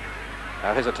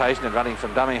 no hesitation in running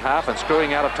from dummy half and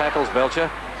screwing out of tackles. Belcher,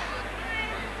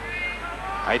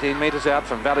 18 metres out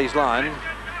from Valley's line.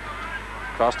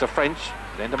 Cross to French,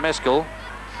 then to Mescal,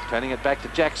 turning it back to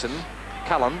Jackson.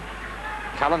 Cullen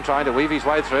trying to weave his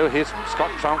way through. Here's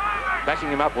Scott Tronk backing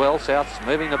him up well. South's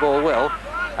moving the ball well.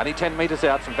 Only 10 metres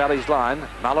out from Valley's line.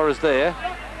 Muller is there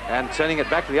and turning it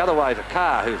back the other way to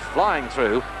Carr, who's flying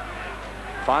through.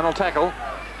 Final tackle.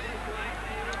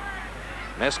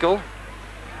 Mescal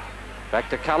back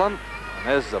to Cullen, and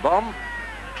there's the bomb.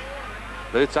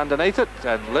 Boots underneath it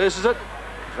and loses it.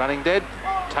 He's running dead,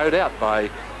 towed out by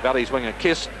Valley's winger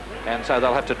Kiss, and so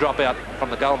they'll have to drop out from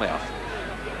the goal mouth.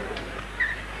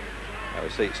 Now we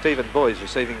see Stephen Boys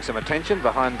receiving some attention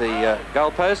behind the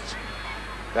goal posts.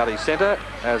 Valley centre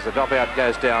as the drop out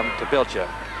goes down to Belcher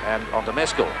and onto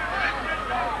Mescal.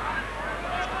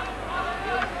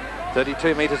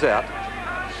 32 metres out.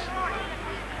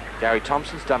 Gary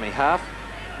Thompson's dummy half,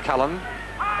 Cullen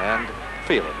and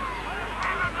Phelan.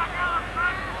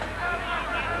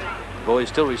 Boys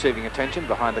still receiving attention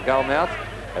behind the goal mouth,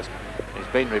 as he's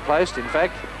been replaced, in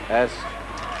fact, as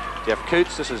Jeff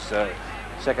Coots. This is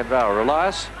second rower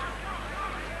Elias.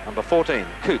 Number 14,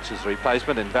 Coots, is the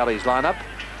replacement in Valley's lineup.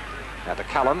 Now to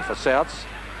Cullen for Souths.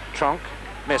 Tronk,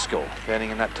 Mescal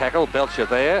turning in that tackle. Belcher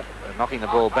there, knocking the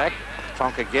ball back.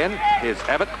 Tronk again. Here's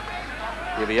Abbott.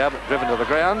 He'll be driven to the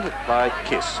ground by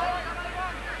Kiss.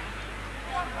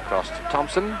 Across to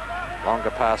Thompson.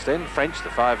 Longer pass then. French, the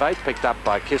 5'8", picked up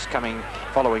by Kiss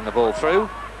following the ball through.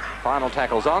 Final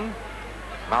tackles on.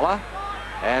 Muller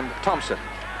and Thompson.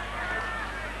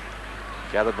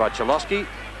 Gathered by Cholosky.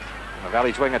 The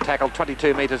Valley's winger tackled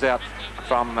 22 metres out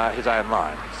from his own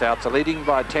line. Souths are leading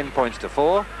by 10 points to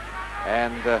 4.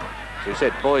 And as we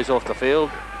said, Boys off the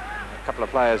field. A couple of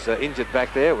players injured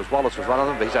back there. Wallace was one of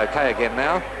them, but he's okay again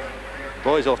now.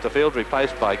 Boys off the field,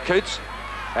 replaced by Coots.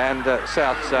 And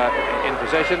Souths in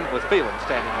possession with Phelan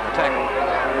standing on the tackle.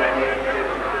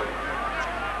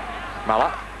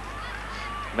 Muller.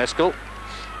 Mescal.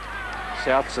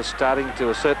 Souths are starting to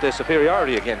assert their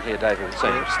superiority again here, David, it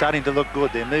seems. They're starting to look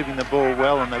good. They're moving the ball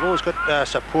well, and they've always got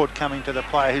support coming to the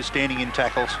player who's standing in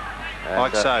tackles, and,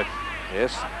 like so.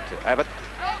 Yes, to Abbott.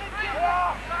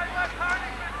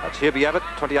 That's Hubie Abbott,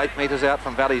 28 metres out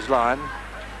from Valley's line.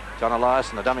 John Elias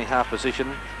in the dummy half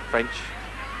position. French,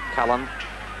 Cullen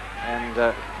and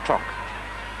Tronk.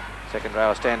 Second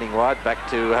rower standing wide, back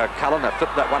to Cullen. They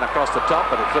flipped that one across the top,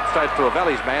 but it flipped straight through a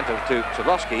Valley's man to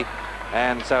Cholosky,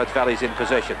 and so it's Valley's in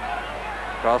possession.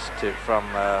 Cross from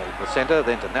the centre,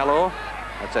 then to Nallor.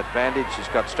 That's that bandage he's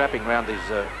got strapping around his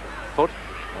foot.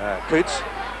 Coots.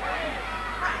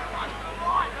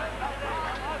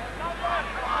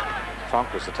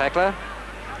 Tronk was the tackler.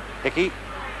 Hickey.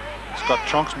 Scott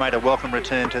Tronk's made a welcome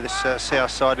return to this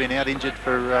south side, been out injured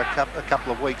for a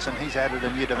couple of weeks, and he's added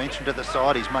a new dimension to the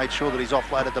side. He's made sure that he's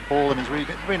offloaded the ball, and he's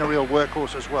been a real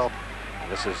workhorse as well.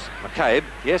 This is McCabe.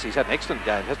 Yes, he's had an excellent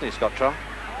game, hasn't he, Scott Tronk?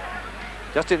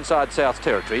 Just inside South's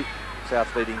territory.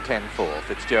 South leading 10-4.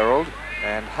 Fitzgerald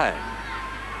and Hone.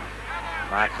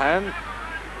 Mark Hone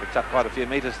picks up quite a few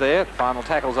metres there. Final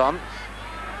tackles on.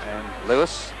 And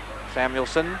Lewis,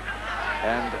 Samuelson.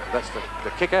 And that's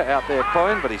the kicker out there,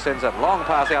 Coyne, but he sends that long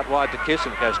pass out wide to Kiss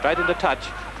and it goes straight into touch.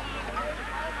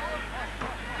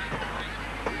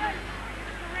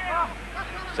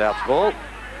 South's ball.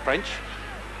 French.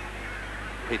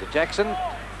 Peter Jackson.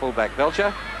 Fullback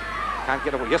Belcher. Can't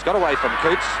get away. Yes, got away from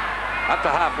Coots. Up to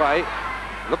halfway.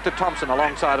 Looked at Thompson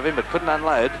alongside of him but couldn't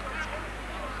unload.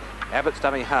 Abbott's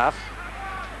dummy half.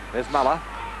 There's Muller.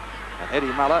 And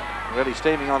Eddie Muller really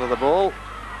steaming onto the ball.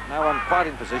 No one quite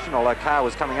in position, although Carr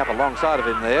was coming up alongside of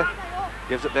him there.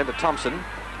 Gives it then to Thompson.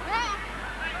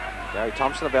 Gary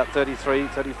Thompson about 33,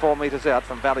 34 metres out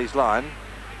from Valley's line.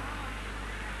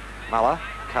 Muller,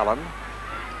 Cullen.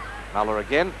 Muller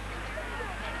again.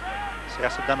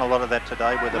 South have done a lot of that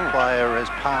today, where the player has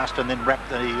passed and then wrapped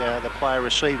the player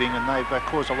receiving, and they've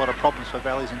caused a lot of problems for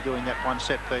Valleys in doing that one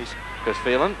set piece. Chris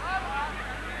Phelan,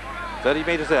 30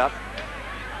 metres out.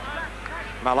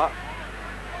 Muller.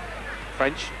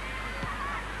 French.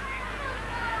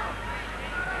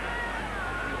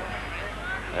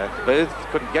 Booth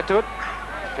couldn't get to it.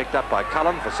 Picked up by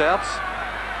Cullen for Souths.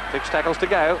 6 tackles to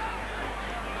go.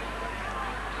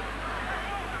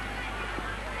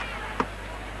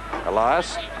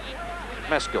 Elias.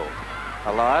 Mescal.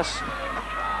 Elias.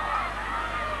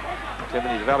 Too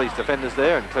many Valley's defenders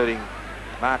there, including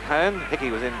Mark Hone. Hickey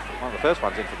was in, one of the first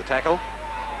ones in for the tackle.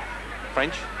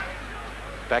 French.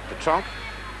 Back to Tronk.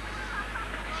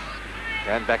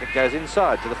 And back it goes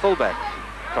inside to the fullback.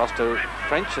 Across to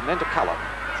French and then to Cullen.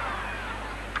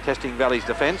 Testing Valley's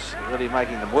defence, really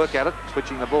making them work at it,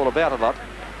 switching the ball about a lot.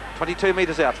 22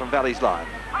 metres out from Valley's line.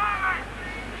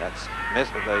 That's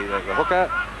the hooker,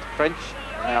 French,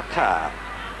 and now Carr.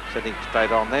 Setting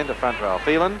straight on then to front row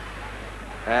Phelan.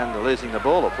 And losing the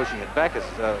ball or pushing it back is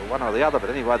one or the other, but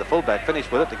anyway the fullback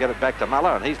finished with it to get it back to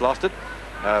Muller, and he's lost it.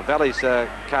 Valley's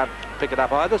can't pick it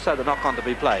up either, so the knock-on to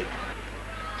be played.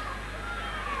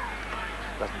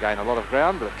 Doesn't gain a lot of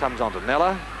ground, but it comes on to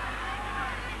Nella.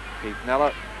 Keep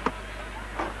Nella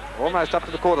almost up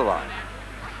to the quarter line.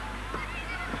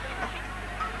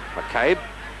 McCabe.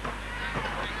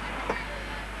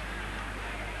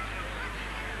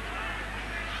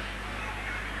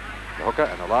 The hooker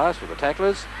and Elias with the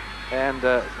tacklers. And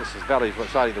this is Valley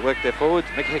starting to work their forwards.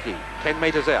 Mick Hickey, 10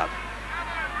 metres out.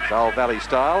 It's old Valley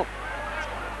style.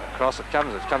 Across it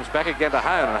comes back again to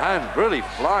Hone, and Hone really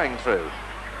flying through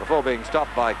before being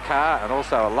stopped by Carr and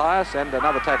also Elias, and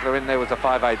another tackler in there was a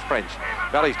 5/8 French.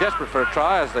 Valley's desperate for a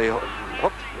try as the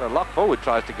lock forward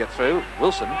tries to get through.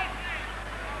 Wilson,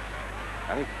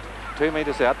 only 2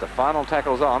 metres out, the final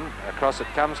tackle's on. Across it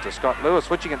comes to Scott Lewis,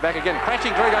 switching it back again.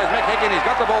 Crashing through goes Mick Hickey, and he's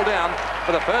got the ball down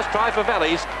for the first try for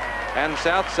Valleys. And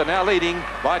Souths are now leading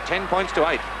by 10 points to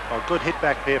 8. Well, good hit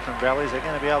back there from Valleys. They're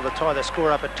going to be able to tie the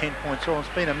score up at 10 points all. It's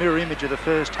been a mirror image of the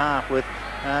first half with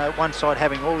one side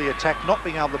having all the attack, not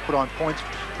being able to put on points.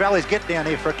 Valleys get down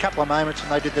here for a couple of moments and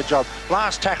they did the job.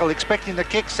 Last tackle expecting the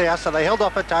kick South, so they held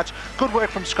off a touch. Good work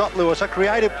from Scott Lewis, a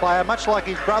creative player, much like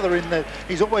his brother in that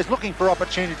he's always looking for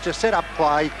opportunity to set up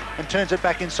play and turns it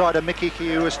back inside to Mick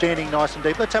Hickey, who is standing nice and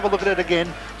deep. Let's have a look at it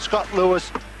again. Scott Lewis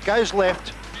goes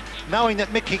left, knowing that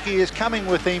Mick Hickey is coming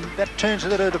with him. That turns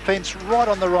the defence right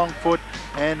on the wrong foot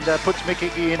and puts Mick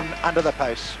Hickey in under the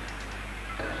post.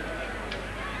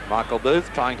 Michael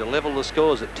Booth trying to level the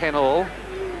scores at 10 all. There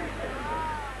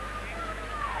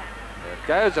it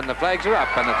goes, and the flags are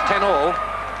up, and it's 10 all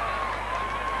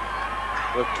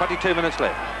with 22 minutes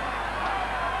left.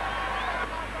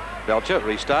 Belcher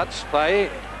restarts play.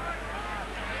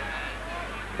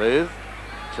 Booth,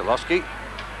 Chalosky.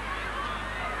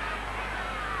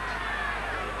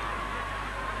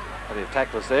 Plenty of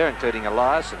tacklers there, including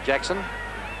Elias and Jackson.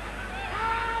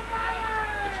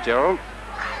 Fitzgerald,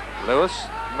 Lewis,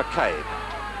 McCabe.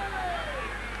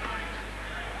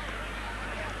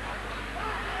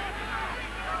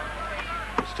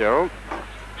 Fitzgerald,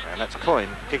 and that's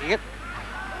Coyne kicking it.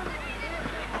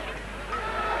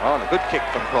 Oh, and a good kick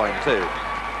from Coyne too.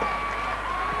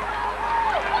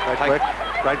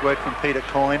 Great work from Peter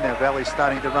Coyne. Now Valley's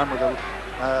starting to run with a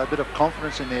bit of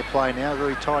confidence in their play now. A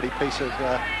very tidy piece of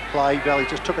play. Valley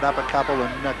just took it up a couple,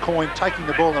 and Coyne taking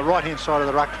the ball on the right-hand side of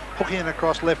the ruck, hooking it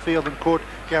across left field and caught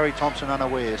Gary Thompson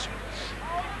unawares.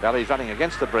 Valley's running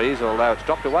against the breeze, although it's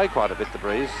dropped away quite a bit, the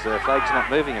breeze. Flag's not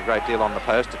moving a great deal on the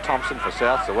post. To Thompson for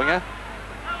South, the winger.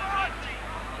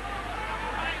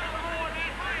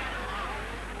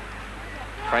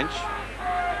 French.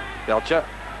 Belcher.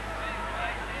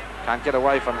 Can't get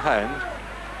away from Hone.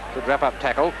 Good wrap-up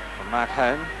tackle from Mark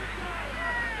Hone.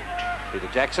 Peter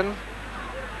Jackson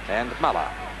and Muller.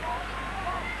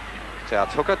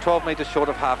 South's hooker, 12 metres short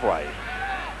of halfway.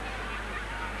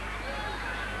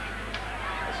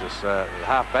 This is the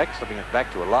half-back, slipping it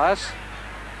back to Elias,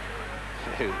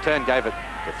 who in turn gave it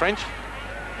to French.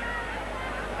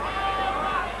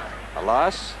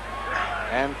 Elias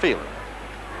and Phelan.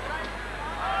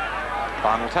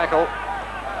 Final tackle.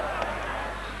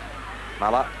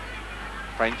 Muller,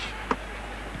 French.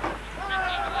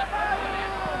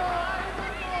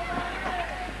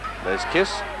 There's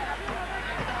Kiss.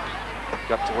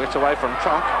 Got to wet away from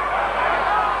Tronk.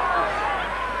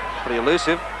 Pretty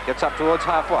elusive. Gets up towards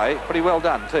halfway. Pretty well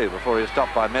done too before he was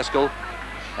stopped by Meskel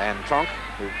and Tronk,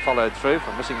 who followed through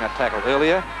from missing that tackle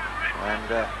earlier.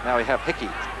 And now we have Hickey,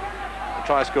 the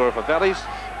try scorer for Valleys,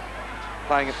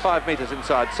 playing at 5 metres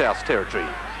inside South's territory.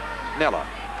 Nella.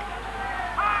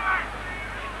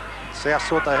 South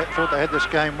thought they had this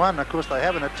game won. Of course, they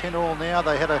haven't at 10 all now.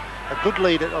 They had a good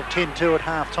lead of 10-2 at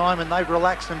half-time, and they've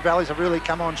relaxed, and Valleys have really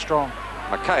come on strong.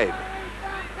 McCabe.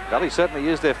 Valley certainly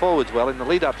used their forwards well in the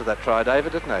lead-up to that try,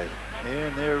 David, didn't they? Yeah,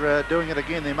 and they're doing it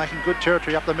again. They're making good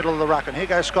territory up the middle of the ruck, and here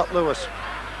goes Scott Lewis.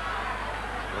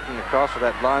 Looking across for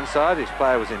that blind side. His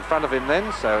player was in front of him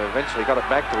then, so eventually got it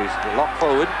back to his lock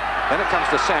forward. Then it comes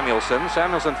to Samuelson.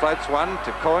 Samuelson floats one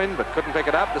to Coyne, but couldn't pick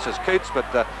it up. This is Coots, but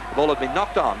the ball had been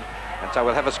knocked on, and so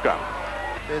we'll have a scrum.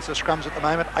 There's the scrums at the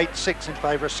moment, 8-6 in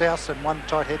favour of South, and one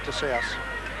tight head to South.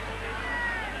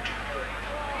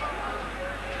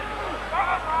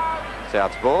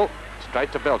 South's ball,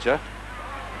 straight to Belcher.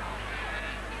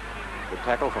 Good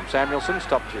tackle from Samuelson,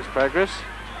 stopped his progress.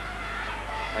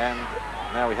 And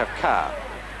now we have Carr.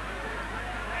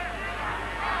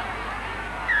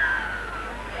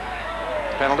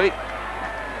 Penalty.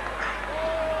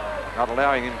 Not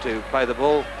allowing him to play the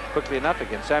ball quickly enough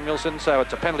against Samuelson, so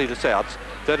it's a penalty to Souths,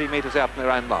 30 metres out from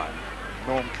their own line.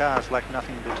 Norm Carr's lacked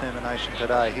nothing in determination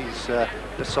today. He's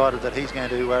decided that he's going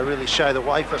to really show the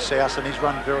way for South, and he's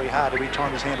run very hard every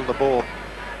time he's handled the ball.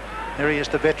 There he is,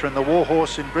 the veteran, the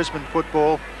warhorse in Brisbane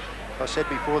football. I said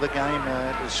before the game,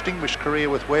 a distinguished career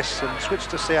with West, and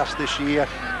switched to South this year,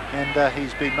 and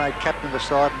he's been made captain of the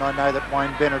side, and I know that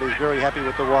Wayne Bennett is very happy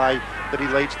with the way that he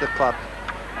leads the club.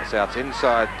 South's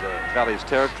inside Valley's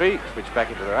territory, switch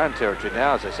back into their own territory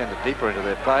now as they send it deeper into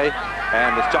their play,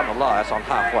 and it's John Elias on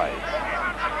halfway.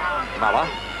 Muller,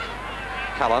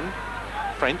 Cullen,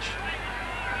 French,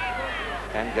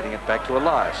 and getting it back to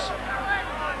Elias.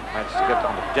 Manages to get it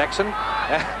on to Jackson.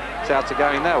 Souths are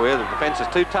going nowhere. The defence is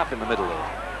too tough in the middle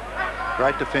there.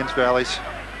 Great defence, Valleys.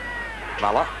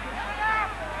 Muller.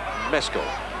 Mescal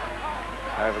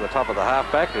over the top of the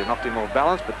halfback, who knocked him off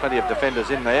balance, but plenty of defenders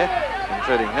in there,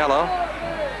 including Nello,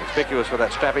 conspicuous with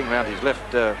that strapping around his left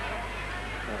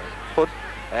foot,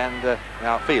 and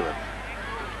now Phelan.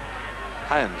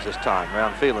 Holmes this time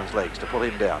round Phelan's legs to pull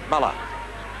him down. Muller.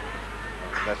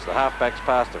 That's the halfback's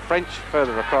pass to French,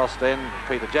 further across then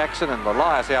Peter Jackson, and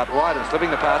Elias out wide and slipping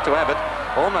the pass to Abbott,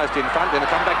 almost in front, then a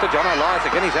come back to John Elias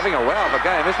again. He's having a wow of a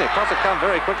game, isn't he? Cross it come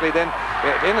very quickly then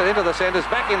into the centres,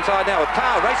 back inside now with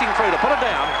Carr racing through to put it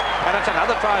down, and it's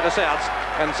another try to Souths,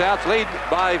 and Souths lead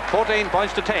by 14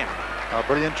 points to 10. Oh,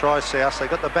 brilliant try, South. They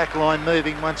got the back line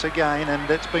moving once again, and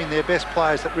it's been their best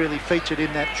players that really featured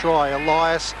in that try.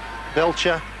 Elias,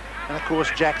 Belcher, and of course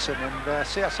Jackson, and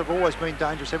Souths have always been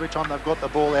dangerous every time they've got the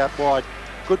ball out wide.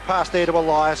 Good pass there to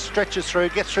Elias, stretches through,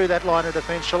 gets through that line of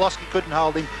defence. Shalosky couldn't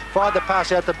hold him, fired the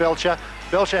pass out to Belcher.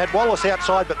 Belcher had Wallace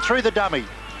outside, but through the dummy.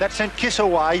 That sent Kiss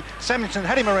away. Samuelson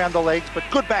had him around the legs, but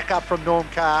good back up from Norm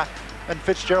Carr, and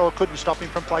Fitzgerald couldn't stop him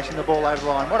from placing the ball over the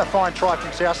line. What a fine try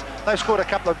from South. They've scored a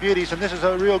couple of beauties, and this is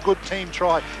a real good team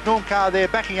try. Norm Carr there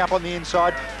backing up on the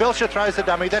inside. Belcher throws the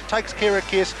dummy. That takes care of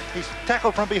Kiss. He's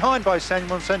tackled from behind by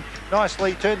Samuelson.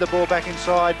 Nicely turned the ball back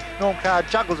inside. Norm Carr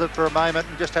juggles it for a moment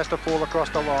and just has to fall across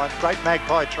the line. Great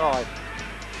Magpie try.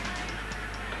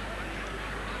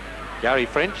 Gary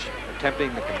French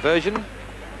attempting the conversion.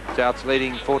 Souths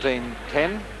leading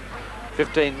 14-10.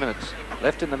 15 minutes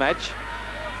left in the match.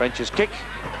 French's kick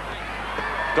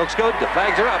looks good. The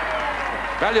flags are up.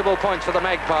 Valuable points for the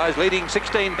Magpies, leading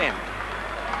 16-10.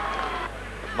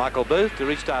 Michael Booth to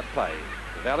restart play.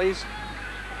 The Valleys.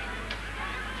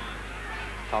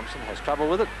 Thompson has trouble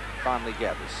with it. Finally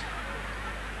gathers.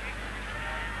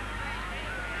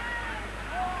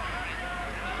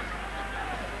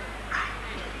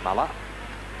 Muller.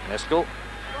 Mescal.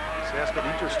 South's got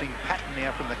an interesting pattern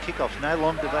now from the kickoffs. No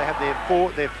longer do they have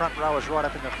their front rowers right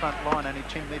up in the front line, only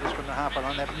 10 metres from the halfway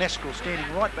line. They have Mescal standing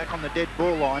right back on the dead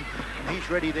ball line, and he's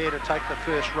ready there to take the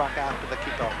first ruck after the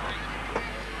kickoff.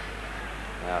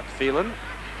 Now it's Phelan,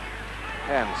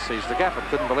 and sees the gap and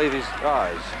couldn't believe his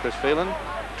eyes. Chris Phelan,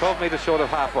 12 metres short of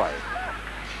halfway.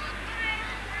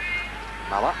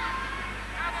 Muller,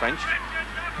 French.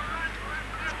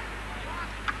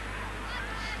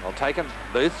 Well taken,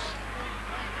 Booth.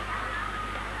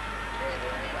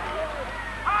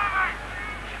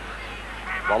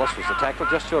 Wallace was the tackler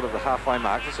just short of the halfway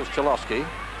mark. This was Chalosky.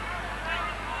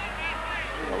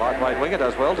 The lightweight winger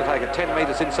does well to take it 10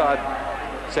 metres inside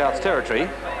South's territory.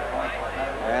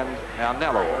 And now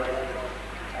Nallor.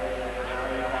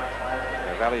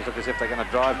 The Valleys look as if they're going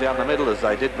to drive down the middle as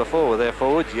they did before with their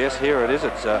forwards. Yes, here it is.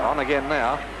 It's on again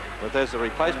now. But there's the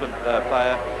replacement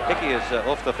player. Hickey is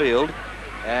off the field.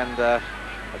 And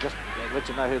I'll just let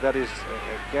you know who that is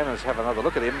again. Let's have another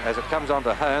look at him as it comes on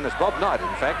to Hone. It's Bob Knight,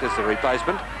 in fact, is the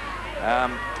replacement.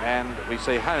 And we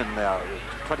see Hone now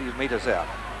 20 metres out.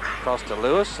 Across to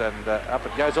Lewis, and up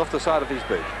it goes off the side of his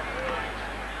boot.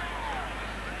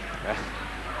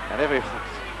 And everyone's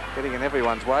getting in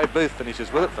everyone's way. Booth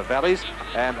finishes with it for Valleys,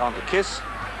 and on to Kiss.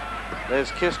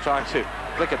 There's Kiss trying to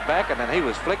flick it back, and then he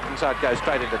was flicked, and so it goes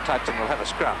straight into touch, and we'll have a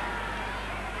scrum.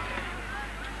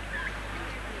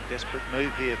 Desperate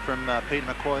move here from Peter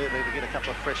McCoy there to get a couple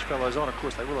of fresh fellows on. Of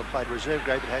course, they will have played reserve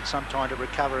grade, but had some time to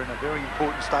recover in a very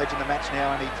important stage in the match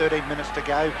now. Only 13 minutes to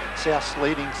go. South's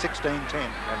leading 16-10.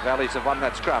 And Valleys have won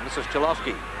that scrum. This is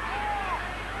Chalosky.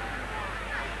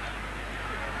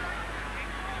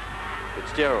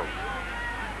 Fitzgerald.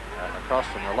 Across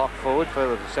from the lock forward,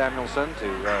 further to Samuelson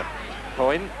to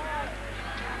Coyne.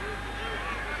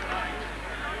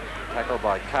 Tackled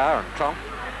by Carr and Tronk.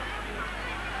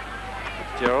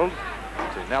 Fitzgerald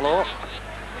to Nallor.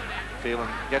 Phelan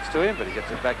gets to him, but he gets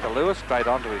it back to Lewis, straight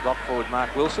on to his lock forward Mark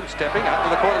Wilson, stepping up to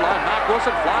the quarter line. Mark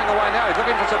Wilson flying away now, he's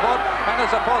looking for support, and the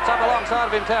support's up alongside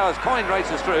of him Towers. Coyne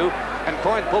races through, and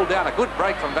Coyne pulled down a good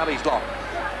break from Valley's lock.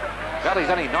 Valley's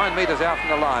only 9 metres out from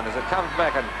the line. As it comes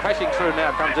back and crashing through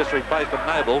now comes this replacement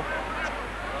Noble.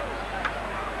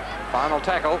 Final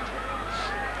tackle.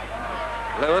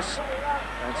 Lewis.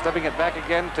 And slipping it back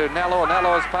again to Nallor.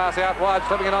 Nallor's pass out wide,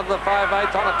 slipping it onto the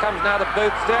 5/8. On it comes now to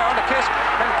Booth. There on to Kiss.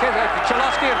 And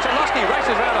Chalosky. And Chalosky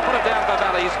races around to put it down for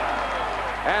Valleys.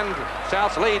 And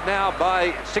South's lead now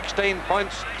by 16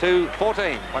 points to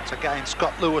 14. Once again,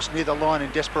 Scott Lewis near the line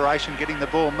in desperation, getting the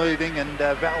ball moving, and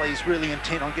Valley's really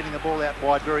intent on getting the ball out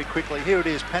wide very quickly. Here it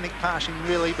is, panic passing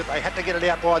really, but they had to get it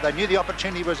out wide. They knew the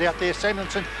opportunity was out there.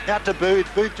 Samuelson out to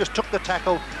Booth. Booth just took the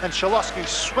tackle, and Chalosky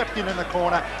swept in the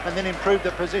corner and then improved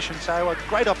the position. So a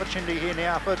great opportunity here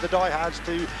now for the Diehards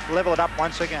to level it up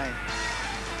once again.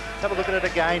 Let's have a look at it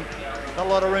again. Not a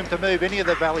lot of room to move any of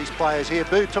the Valleys players here.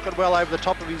 Booth took it well over the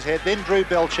top of his head, then Drew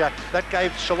Belcher. That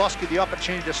gave Chalosky the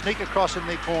opportunity to sneak across in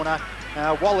the corner.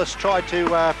 Wallace tried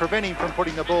to prevent him from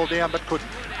putting the ball down, but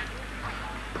couldn't.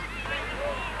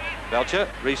 Belcher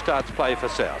restarts play for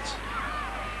Souths.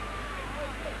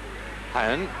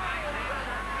 Hone.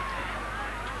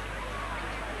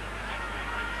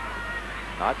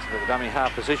 Knights to the dummy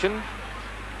half position.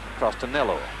 Across to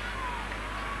Nellor.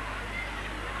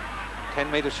 10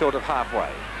 metres short of halfway.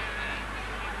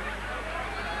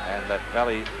 And that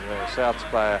Valley Souths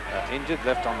player injured,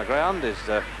 left on the ground, is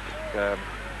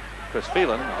Chris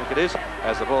Phelan, I think it is.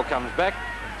 As the ball comes back,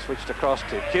 switched across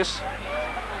to Kiss.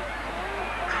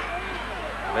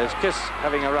 There's Kiss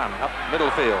having a run up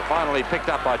middle field, finally picked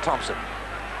up by Thompson.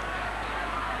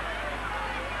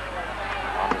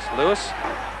 On this Lewis,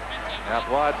 out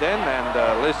wide then,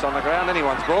 and loose on the ground,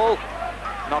 anyone's ball,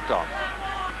 knocked on.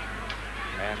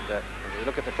 And if you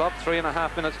look at the clock,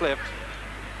 3.5 minutes left.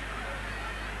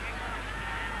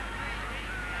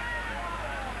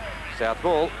 South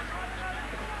ball.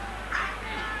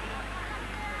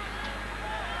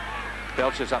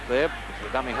 Belcher's up there, the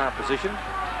dummy half position.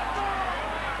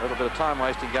 A little bit of time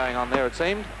wasting going on there, it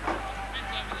seemed.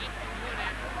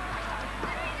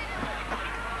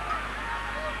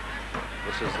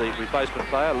 This is the replacement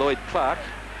player, Lloyd Clark.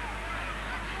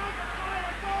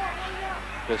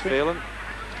 Chris Phelan.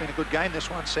 It's been a good game, this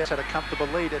one. South had a comfortable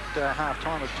lead at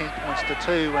half-time of 10 points to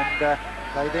 2, and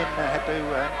they then had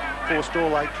to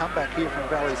forestall a comeback here from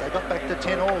Valleys. They got back to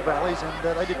 10 all Valleys,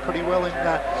 and they did pretty well in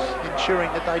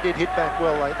ensuring that they did hit back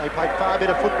well. They played far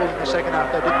better football in the second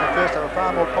half they did in the first. They were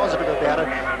far more positive about it.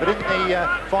 But in the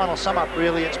final sum-up,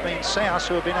 really, it's been South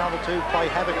who have been able to play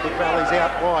havoc with Valleys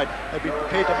out wide. They've been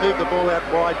prepared to move the ball out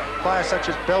wide. Players such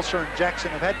as Belcher and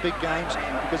Jackson have had big games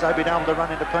because they've been able to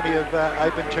run into plenty of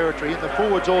open territory. In the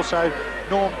forwards also,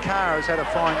 Norm Carr has had a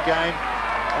fine game.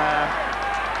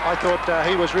 I thought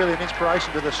he was really an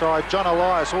inspiration to the side. John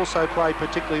Elias also played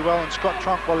particularly well, and Scott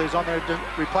Tronk, while he was on there,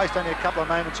 replaced only a couple of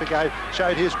moments ago,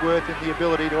 showed his worth in the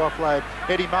ability to offload.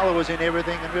 Eddie Muller was in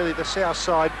everything, and really the South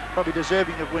side probably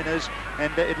deserving of winners,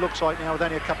 and it looks like now with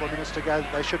only a couple of minutes to go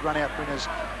they should run out winners.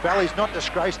 Valleys not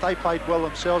disgraced, they played well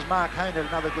themselves. Mark Hone had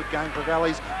another good game for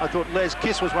Valleys. I thought Les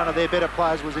Kiss was one of their better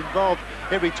players, was involved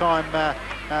every time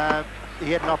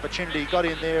he had an opportunity. He got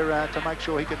in there to make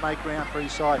sure he could make ground for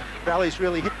his side. Valleys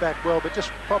really hit back well, but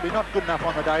just probably not good enough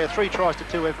on the day. A 3 tries to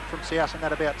 2 effort from South, and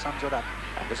that about sums it up.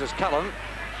 And this is Cullen.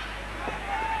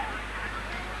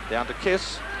 Down to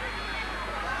Kiss.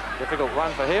 Difficult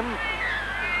one for him.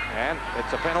 And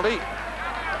it's a penalty.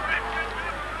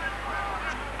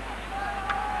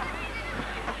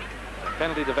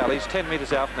 Penalty to Valleys, 10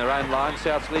 metres out from their own line.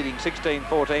 South's leading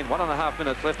 16-14, 1.5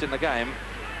 minutes left in the game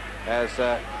as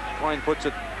Coyne puts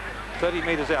it 30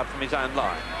 metres out from his own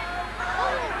line.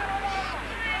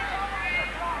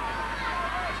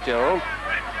 Fitzgerald,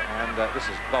 and this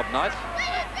is Bob Knight.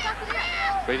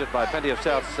 Greeted by plenty of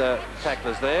South's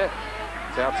tacklers there.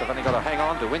 Souths have only got to hang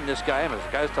on to win this game as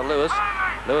it goes to Lewis.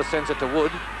 Lewis sends it to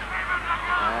Wood,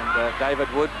 and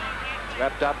David Wood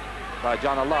wrapped up by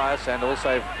John Elias, and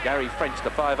also Gary French,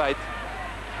 the 5/8.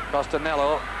 Across to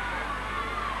Nellor.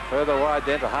 Further wide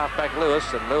then to halfback Lewis,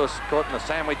 and Lewis caught in a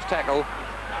sandwich tackle.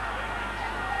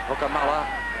 Hooker Muller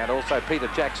and also Peter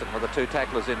Jackson were the 2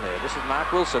 tacklers in there. This is Mark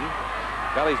Wilson.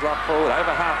 Valley's locked forward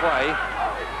over halfway.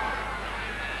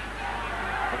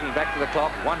 Looking back to the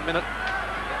clock, 1 minute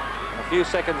and a few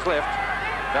seconds left.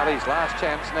 Valley's last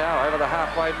chance now over the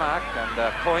halfway mark,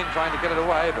 and Coyne trying to get it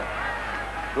away, but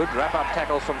good wrap-up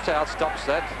tackles from South stops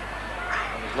that.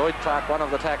 And it was Lloyd Clark, one of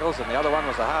the tackles, and the other one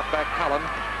was the halfback Cullen.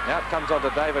 Now it comes on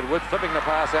to David Wood, flipping the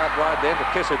pass out wide then to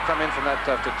Kiss, who'd come in from that,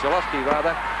 to Chalosky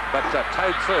rather. but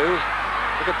towed through.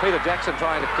 Look at Peter Jackson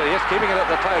trying to, yes, keeping it at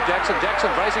the toe. Jackson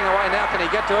racing away now. Can he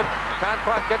get to it? Can't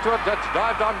quite get to it. That's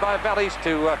dived on by Valleys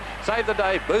to save the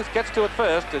day. Booth gets to it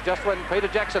first, just when Peter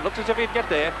Jackson looks as if he'd get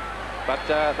there. But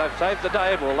they've saved the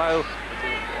day, although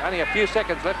only a few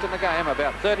seconds left in the game,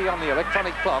 about 30 on the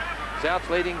electronic clock. South's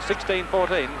leading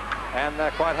 16-14, and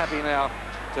they're quite happy now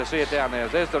to see it down there.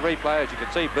 There's the replay, as you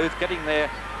can see, Booth getting there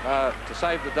to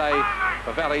save the day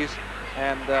for Valleys.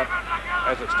 And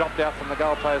as it's dropped out from the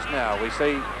goalpost now, we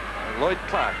see Lloyd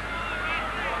Clark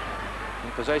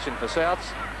in possession for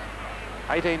Souths,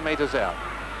 18 metres out.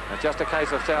 It's just a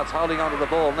case of Souths holding onto the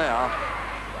ball now.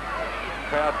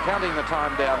 Crowd counting the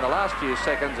time down the last few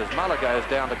seconds as Muller goes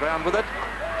down to ground with it.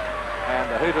 And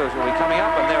the Hooters will be coming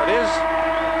up, and there it is.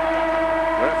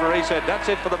 The referee said that's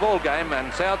it for the ball game,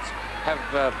 and Souths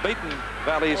have beaten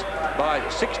Valleys by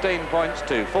 16 points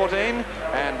to 14,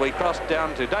 and we crossed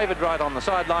down to David Wright on the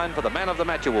sideline for the Man of the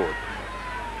Match award.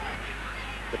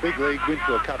 The big league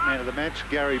Winfield Cup Man of the Match,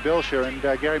 Gary Belcher, and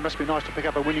Gary, must be nice to pick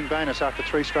up a winning bonus after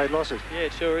 3 straight losses. Yeah,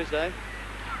 it sure is, Dave.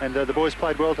 And the boys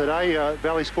played well today.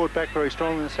 Valleys fought back very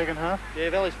strongly in the second half.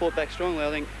 Yeah, Valleys fought back strongly. I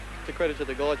think to credit to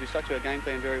the guys who stuck to our game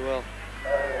plan very well.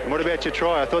 And what about your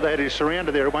try? I thought they had you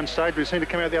surrounded there at one stage, but you seemed to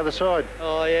come out the other side.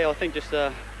 Oh yeah, I think just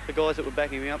the guys that were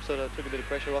backing me up sort of took a bit of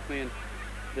pressure off me, and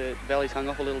the Valleys hung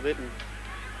off a little bit and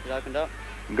it opened up.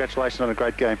 Congratulations on a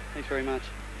great game. Thanks very much.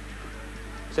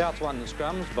 Souths won the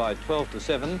scrums by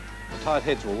 12-7. The tight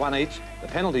heads were 1 each. The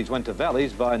penalties went to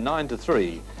Valleys by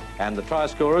 9-3. And the try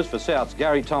scorers for Souths,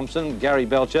 Gary Thompson, Gary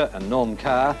Belcher and Norm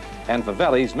Carr. And for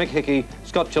Valleys, Mick Hickey,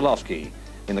 Scott Chalofsky.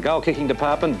 In the goal-kicking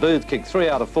department, Booth kicked 3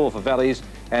 out of 4 for Valleys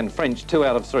and French 2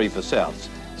 out of 3 for Souths.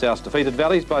 Souths defeated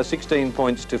Valleys by 16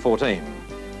 points to 14.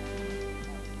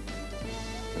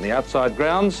 In the outside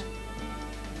grounds,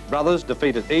 Brothers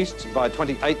defeated Easts by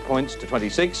 28 points to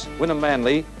 26. Wynnum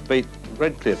Manly beat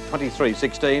Redcliffe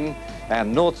 23-16,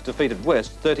 and Norths defeated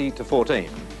West 30-14.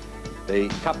 The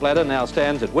cup ladder now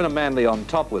stands at Wynnum Manly on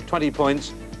top with 20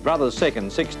 points, Brothers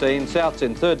second 16, Souths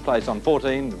in third place on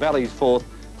 14, Valleys fourth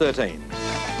 13.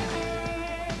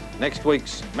 Next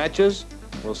week's matches,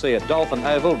 we'll see at Dolphin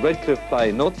Oval, Redcliffe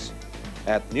play Norths.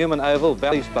 At Newman Oval,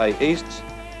 Valleys play Easts.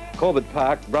 Corbett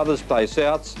Park, Brothers play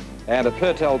Souths. And at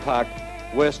Purtell Park,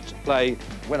 West play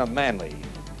Wynnum Manly.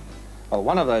 Well,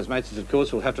 one of those matches, of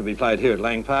course, will have to be played here at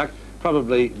Lang Park,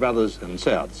 probably Brothers and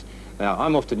Souths. Now,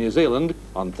 I'm off to New Zealand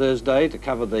on Thursday to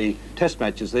cover the test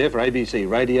matches there for ABC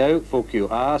Radio,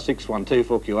 4QR, 612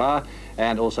 4QR,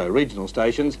 and also regional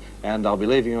stations, and I'll be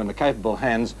leaving you in the capable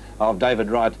hands of David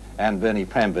Wright and Bernie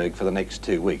Pramberg for the next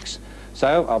 2 weeks.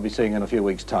 So, I'll be seeing you in a few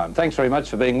weeks' time. Thanks very much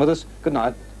for being with us. Good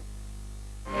night.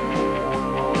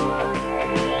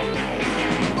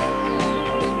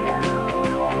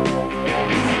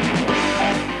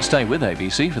 Stay with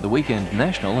ABC for the Weekend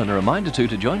National, and a reminder too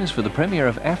to join us for the premiere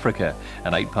of Africa,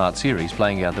 an 8-part series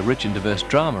playing out the rich and diverse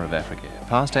drama of Africa,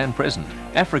 past and present.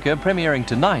 Africa premiering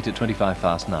tonight at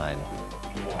 9:25.